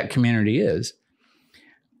 whatever that community is,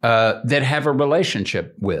 that have a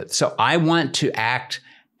relationship with. So I want to act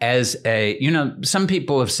as some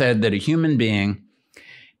people have said that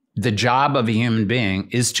the job of a human being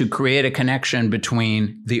is to create a connection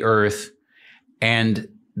between the earth and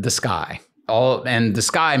the sky. And the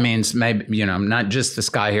sky means maybe, not just the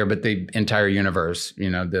sky here, but the entire universe.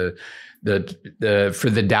 For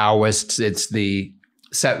the Taoists, it's the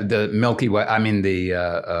Milky Way. I mean,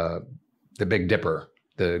 the Big Dipper,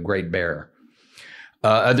 the Great Bear.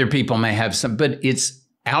 Other people may have some, but it's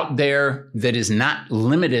out there that is not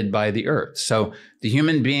limited by the earth. So the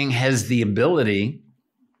human being has the ability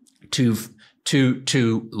to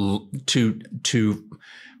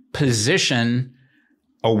position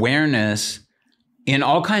awareness in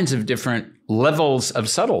all kinds of different levels of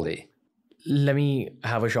subtlety. Let me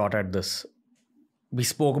have a shot at this. We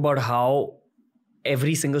spoke about how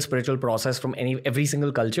every single spiritual process from every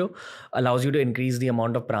single culture allows you to increase the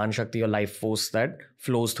amount of pran shakti or life force that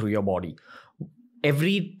flows through your body.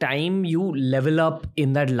 Every time you level up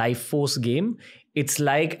in that life force game, it's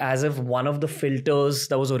like as if one of the filters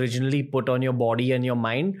that was originally put on your body and your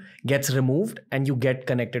mind gets removed and you get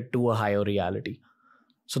connected to a higher reality.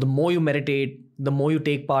 So the more you meditate, the more you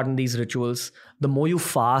take part in these rituals, the more you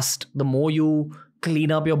fast, the more you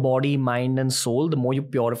clean up your body, mind, and soul, the more you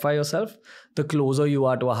purify yourself, the closer you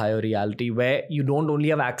are to a higher reality where you don't only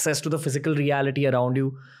have access to the physical reality around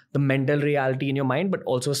you, the mental reality in your mind, but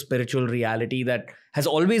also a spiritual reality that has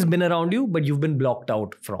always been around you, but you've been blocked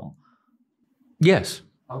out from. Yes.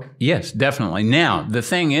 Okay. Yes, definitely. Now, the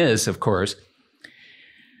thing is, of course,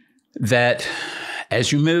 that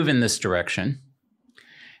as you move in this direction,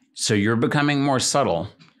 so you're becoming more subtle,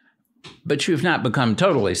 but you've not become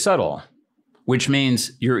totally subtle, which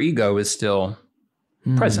means your ego is still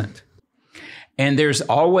present. And there's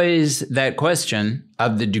always that question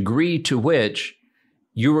of the degree to which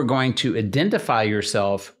you are going to identify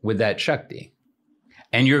yourself with that Shakti.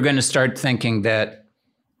 And you're going to start thinking that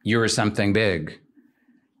you're something big.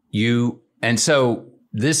 And so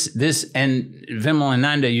this, and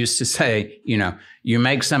Vimalananda used to say, you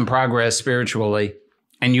make some progress spiritually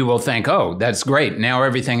and you will think, oh, that's great. Now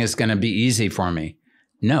everything is going to be easy for me.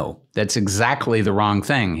 No, that's exactly the wrong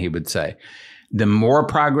thing, he would say. The more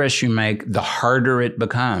progress you make, the harder it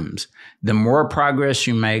becomes. The more progress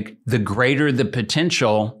you make, the greater the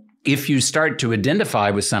potential. If you start to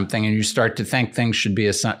identify with something and you start to think things should be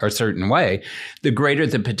a certain way, the greater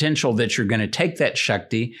the potential that you're going to take that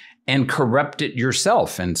Shakti and corrupt it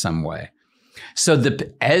yourself in some way. So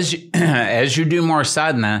as you do more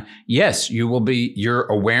sadhana, yes, your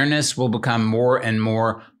awareness will become more and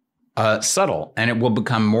more subtle, and it will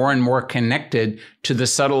become more and more connected to the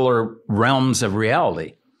subtler realms of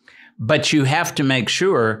reality. But you have to make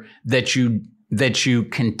sure that you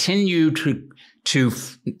continue to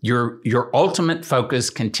your ultimate focus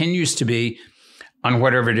continues to be on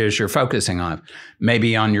whatever it is you're focusing on.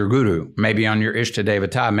 Maybe on your guru, maybe on your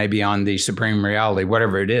Ishtadevata, maybe on the supreme reality,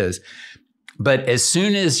 whatever it is. But as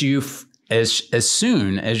soon as you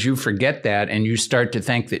forget that and you start to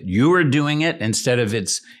think that you are doing it instead of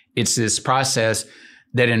it's this process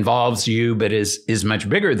that involves you but is much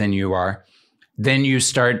bigger than you are, then you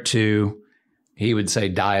start to, he would say,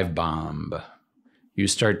 dive bomb. You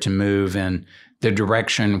start to move in the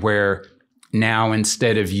direction where now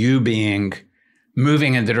instead of you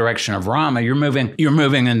moving in the direction of Rama, you're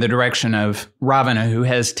moving in the direction of Ravana, who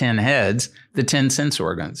has 10 heads, the 10 sense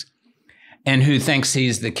organs, and who thinks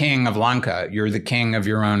he's the king of Lanka. You're the king of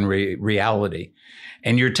your own reality.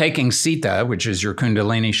 And you're taking Sita, which is your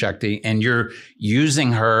Kundalini Shakti, and you're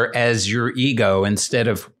using her as your ego instead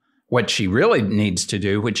of what she really needs to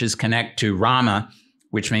do, which is connect to Rama,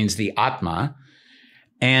 which means the Atma,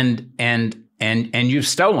 and you've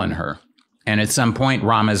stolen her. And at some point,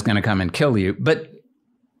 Rama is going to come and kill you. But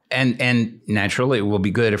and naturally it will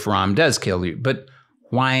be good if Ram does kill you. But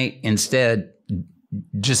why instead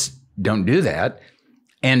just don't do that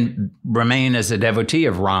and remain as a devotee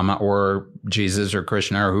of Rama or Jesus or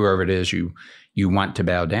Krishna or whoever it is you want to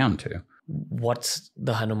bow down to? What's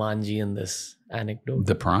the Hanumanji in this anecdote?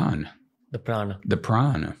 The prana. The prana. The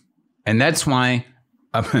prana. And that's why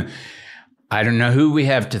I don't know who we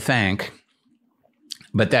have to thank,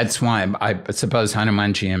 but that's why I suppose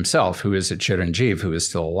Hanumanji himself, who is a Chiranjeev, who is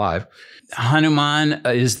still alive. Hanuman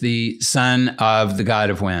is the son of the god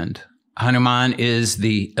of wind. Hanuman is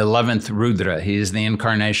the 11th Rudra. He is the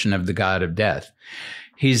incarnation of the god of death.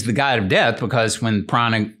 He's the god of death because when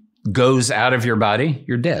prana goes out of your body,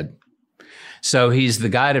 you're dead. So he's the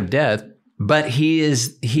god of death, but he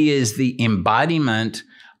is the embodiment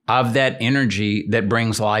of that energy that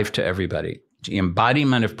brings life to everybody. The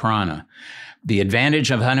embodiment of prana. The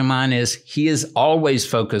advantage of Hanuman is he is always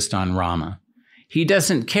focused on Rama. He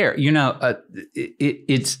doesn't care. You know,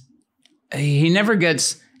 he never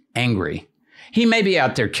gets angry. He may be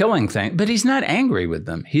out there killing things, but he's not angry with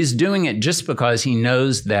them. He's doing it just because he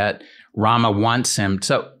knows that Rama wants him.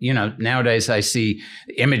 So, you know, nowadays I see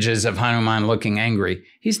images of Hanuman looking angry.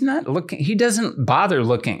 He's not looking, he doesn't bother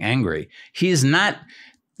looking angry. He is not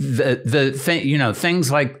the thing, you know,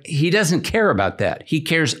 things like, he doesn't care about that. He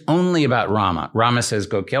cares only about Rama. Rama says,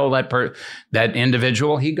 go kill that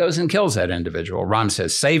individual. He goes and kills that individual. Rama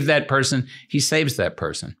says, save that person. He saves that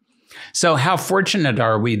person. So how fortunate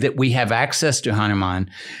are we that we have access to Hanuman?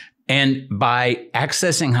 And by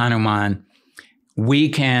accessing Hanuman, we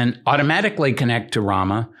can automatically connect to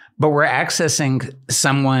Rama, but we're accessing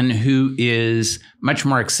someone who is much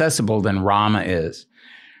more accessible than Rama is,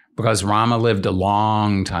 because Rama lived a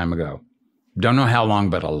long time ago. Don't know how long,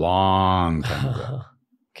 but a long time ago.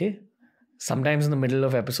 Okay. Sometimes in the middle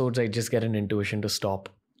of episodes, I just get an intuition to stop.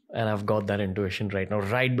 And I've got that intuition right now,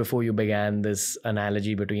 right before you began this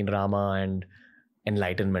analogy between Rama and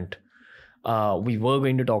enlightenment. We were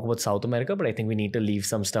going to talk about South America, but I think we need to leave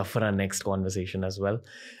some stuff for our next conversation as well.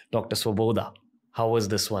 Dr. Svoboda, how was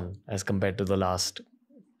this one as compared to the last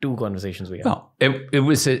two conversations we had? Well, it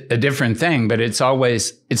was a different thing, but it's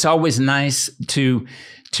always nice to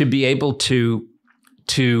be able to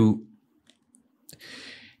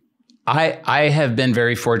I have been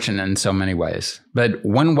very fortunate in so many ways, but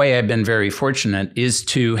one way I've been very fortunate is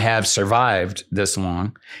to have survived this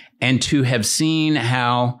long and to have seen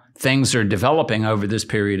how things are developing over this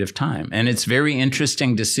period of time. And it's very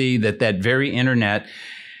interesting to see that very internet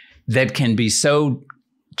that can be so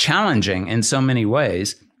challenging in so many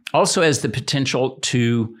ways also has the potential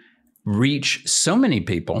to reach so many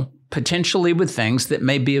people, potentially with things that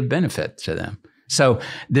may be of benefit to them. So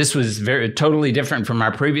this was totally different from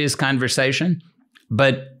our previous conversation,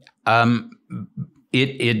 but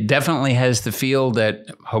it definitely has the feel that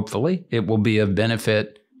hopefully it will be of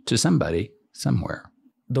benefit to somebody somewhere.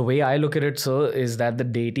 The way I look at it, sir, is that the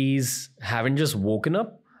deities haven't just woken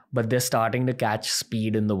up, but they're starting to catch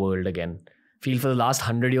speed in the world again. Feel for the last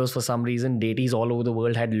 100 years, for some reason, deities all over the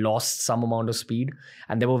world had lost some amount of speed,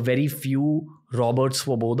 and there were very few Robert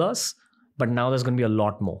Svobodas, but now there's going to be a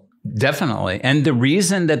lot more. Definitely. And the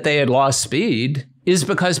reason that they had lost speed is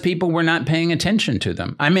because people were not paying attention to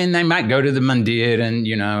them. I mean, they might go to the mandir and,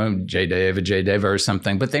 you know, Jaydeva or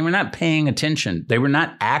something, but they were not paying attention. They were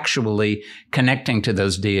not actually connecting to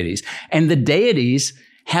those deities. And the deities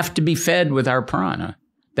have to be fed with our prana.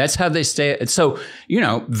 That's how they stay. So, you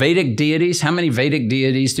know, Vedic deities, how many Vedic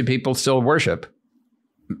deities do people still worship?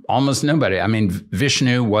 Almost nobody. I mean,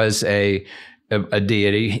 Vishnu was a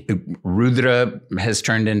deity. Rudra has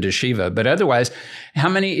turned into Shiva. But otherwise, how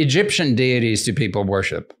many Egyptian deities do people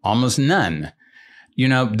worship? Almost none. You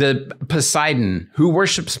know, the Poseidon, who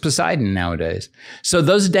worships Poseidon nowadays? So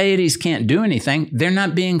those deities can't do anything. They're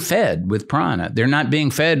not being fed with prana. They're not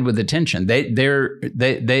being fed with attention. They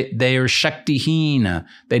are Shakti-hina.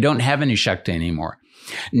 They don't have any Shakti anymore.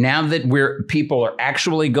 Now that people are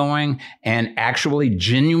actually going and actually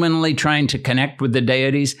genuinely trying to connect with the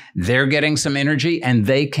deities, they're getting some energy and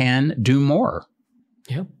they can do more.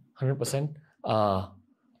 Yeah, 100%. I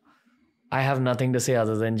have nothing to say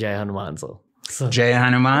other than Jai Hanuman, sir. So. Jai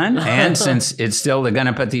Hanuman. And since it's still the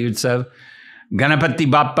Ganapati Utsav,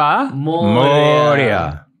 Ganapati Bappa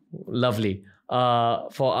Moria. Lovely.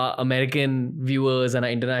 For our American viewers and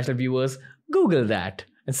our international viewers, Google that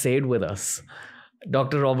and say it with us.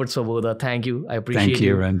 Dr. Robert Svoboda, thank you. I appreciate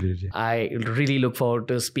you. Thank you, Ranveer. I really look forward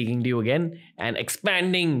to speaking to you again and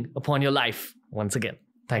expanding upon your life once again.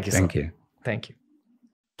 Thank you, sir. Thank you. Thank you.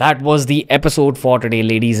 That was the episode for today,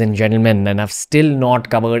 ladies and gentlemen. And I've still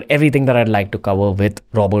not covered everything that I'd like to cover with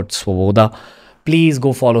Robert Svoboda. Please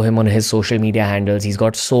go follow him on his social media handles. He's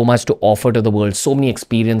got so much to offer to the world, so many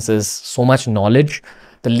experiences, so much knowledge.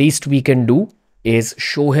 The least we can do is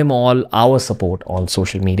show him all our support on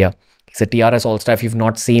social media. He's a TRS All-Star. If you've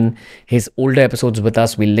not seen his older episodes with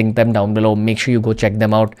us, we'll link them down below. Make sure you go check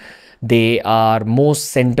them out. They are most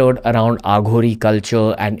centered around Aghori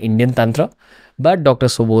culture and Indian Tantra. But Dr.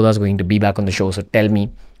 Svoboda is going to be back on the show. So tell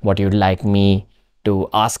me what you'd like me to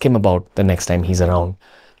ask him about the next time he's around.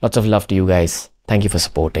 Lots of love to you guys. Thank you for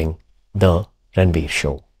supporting the Ranveer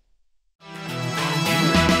Show.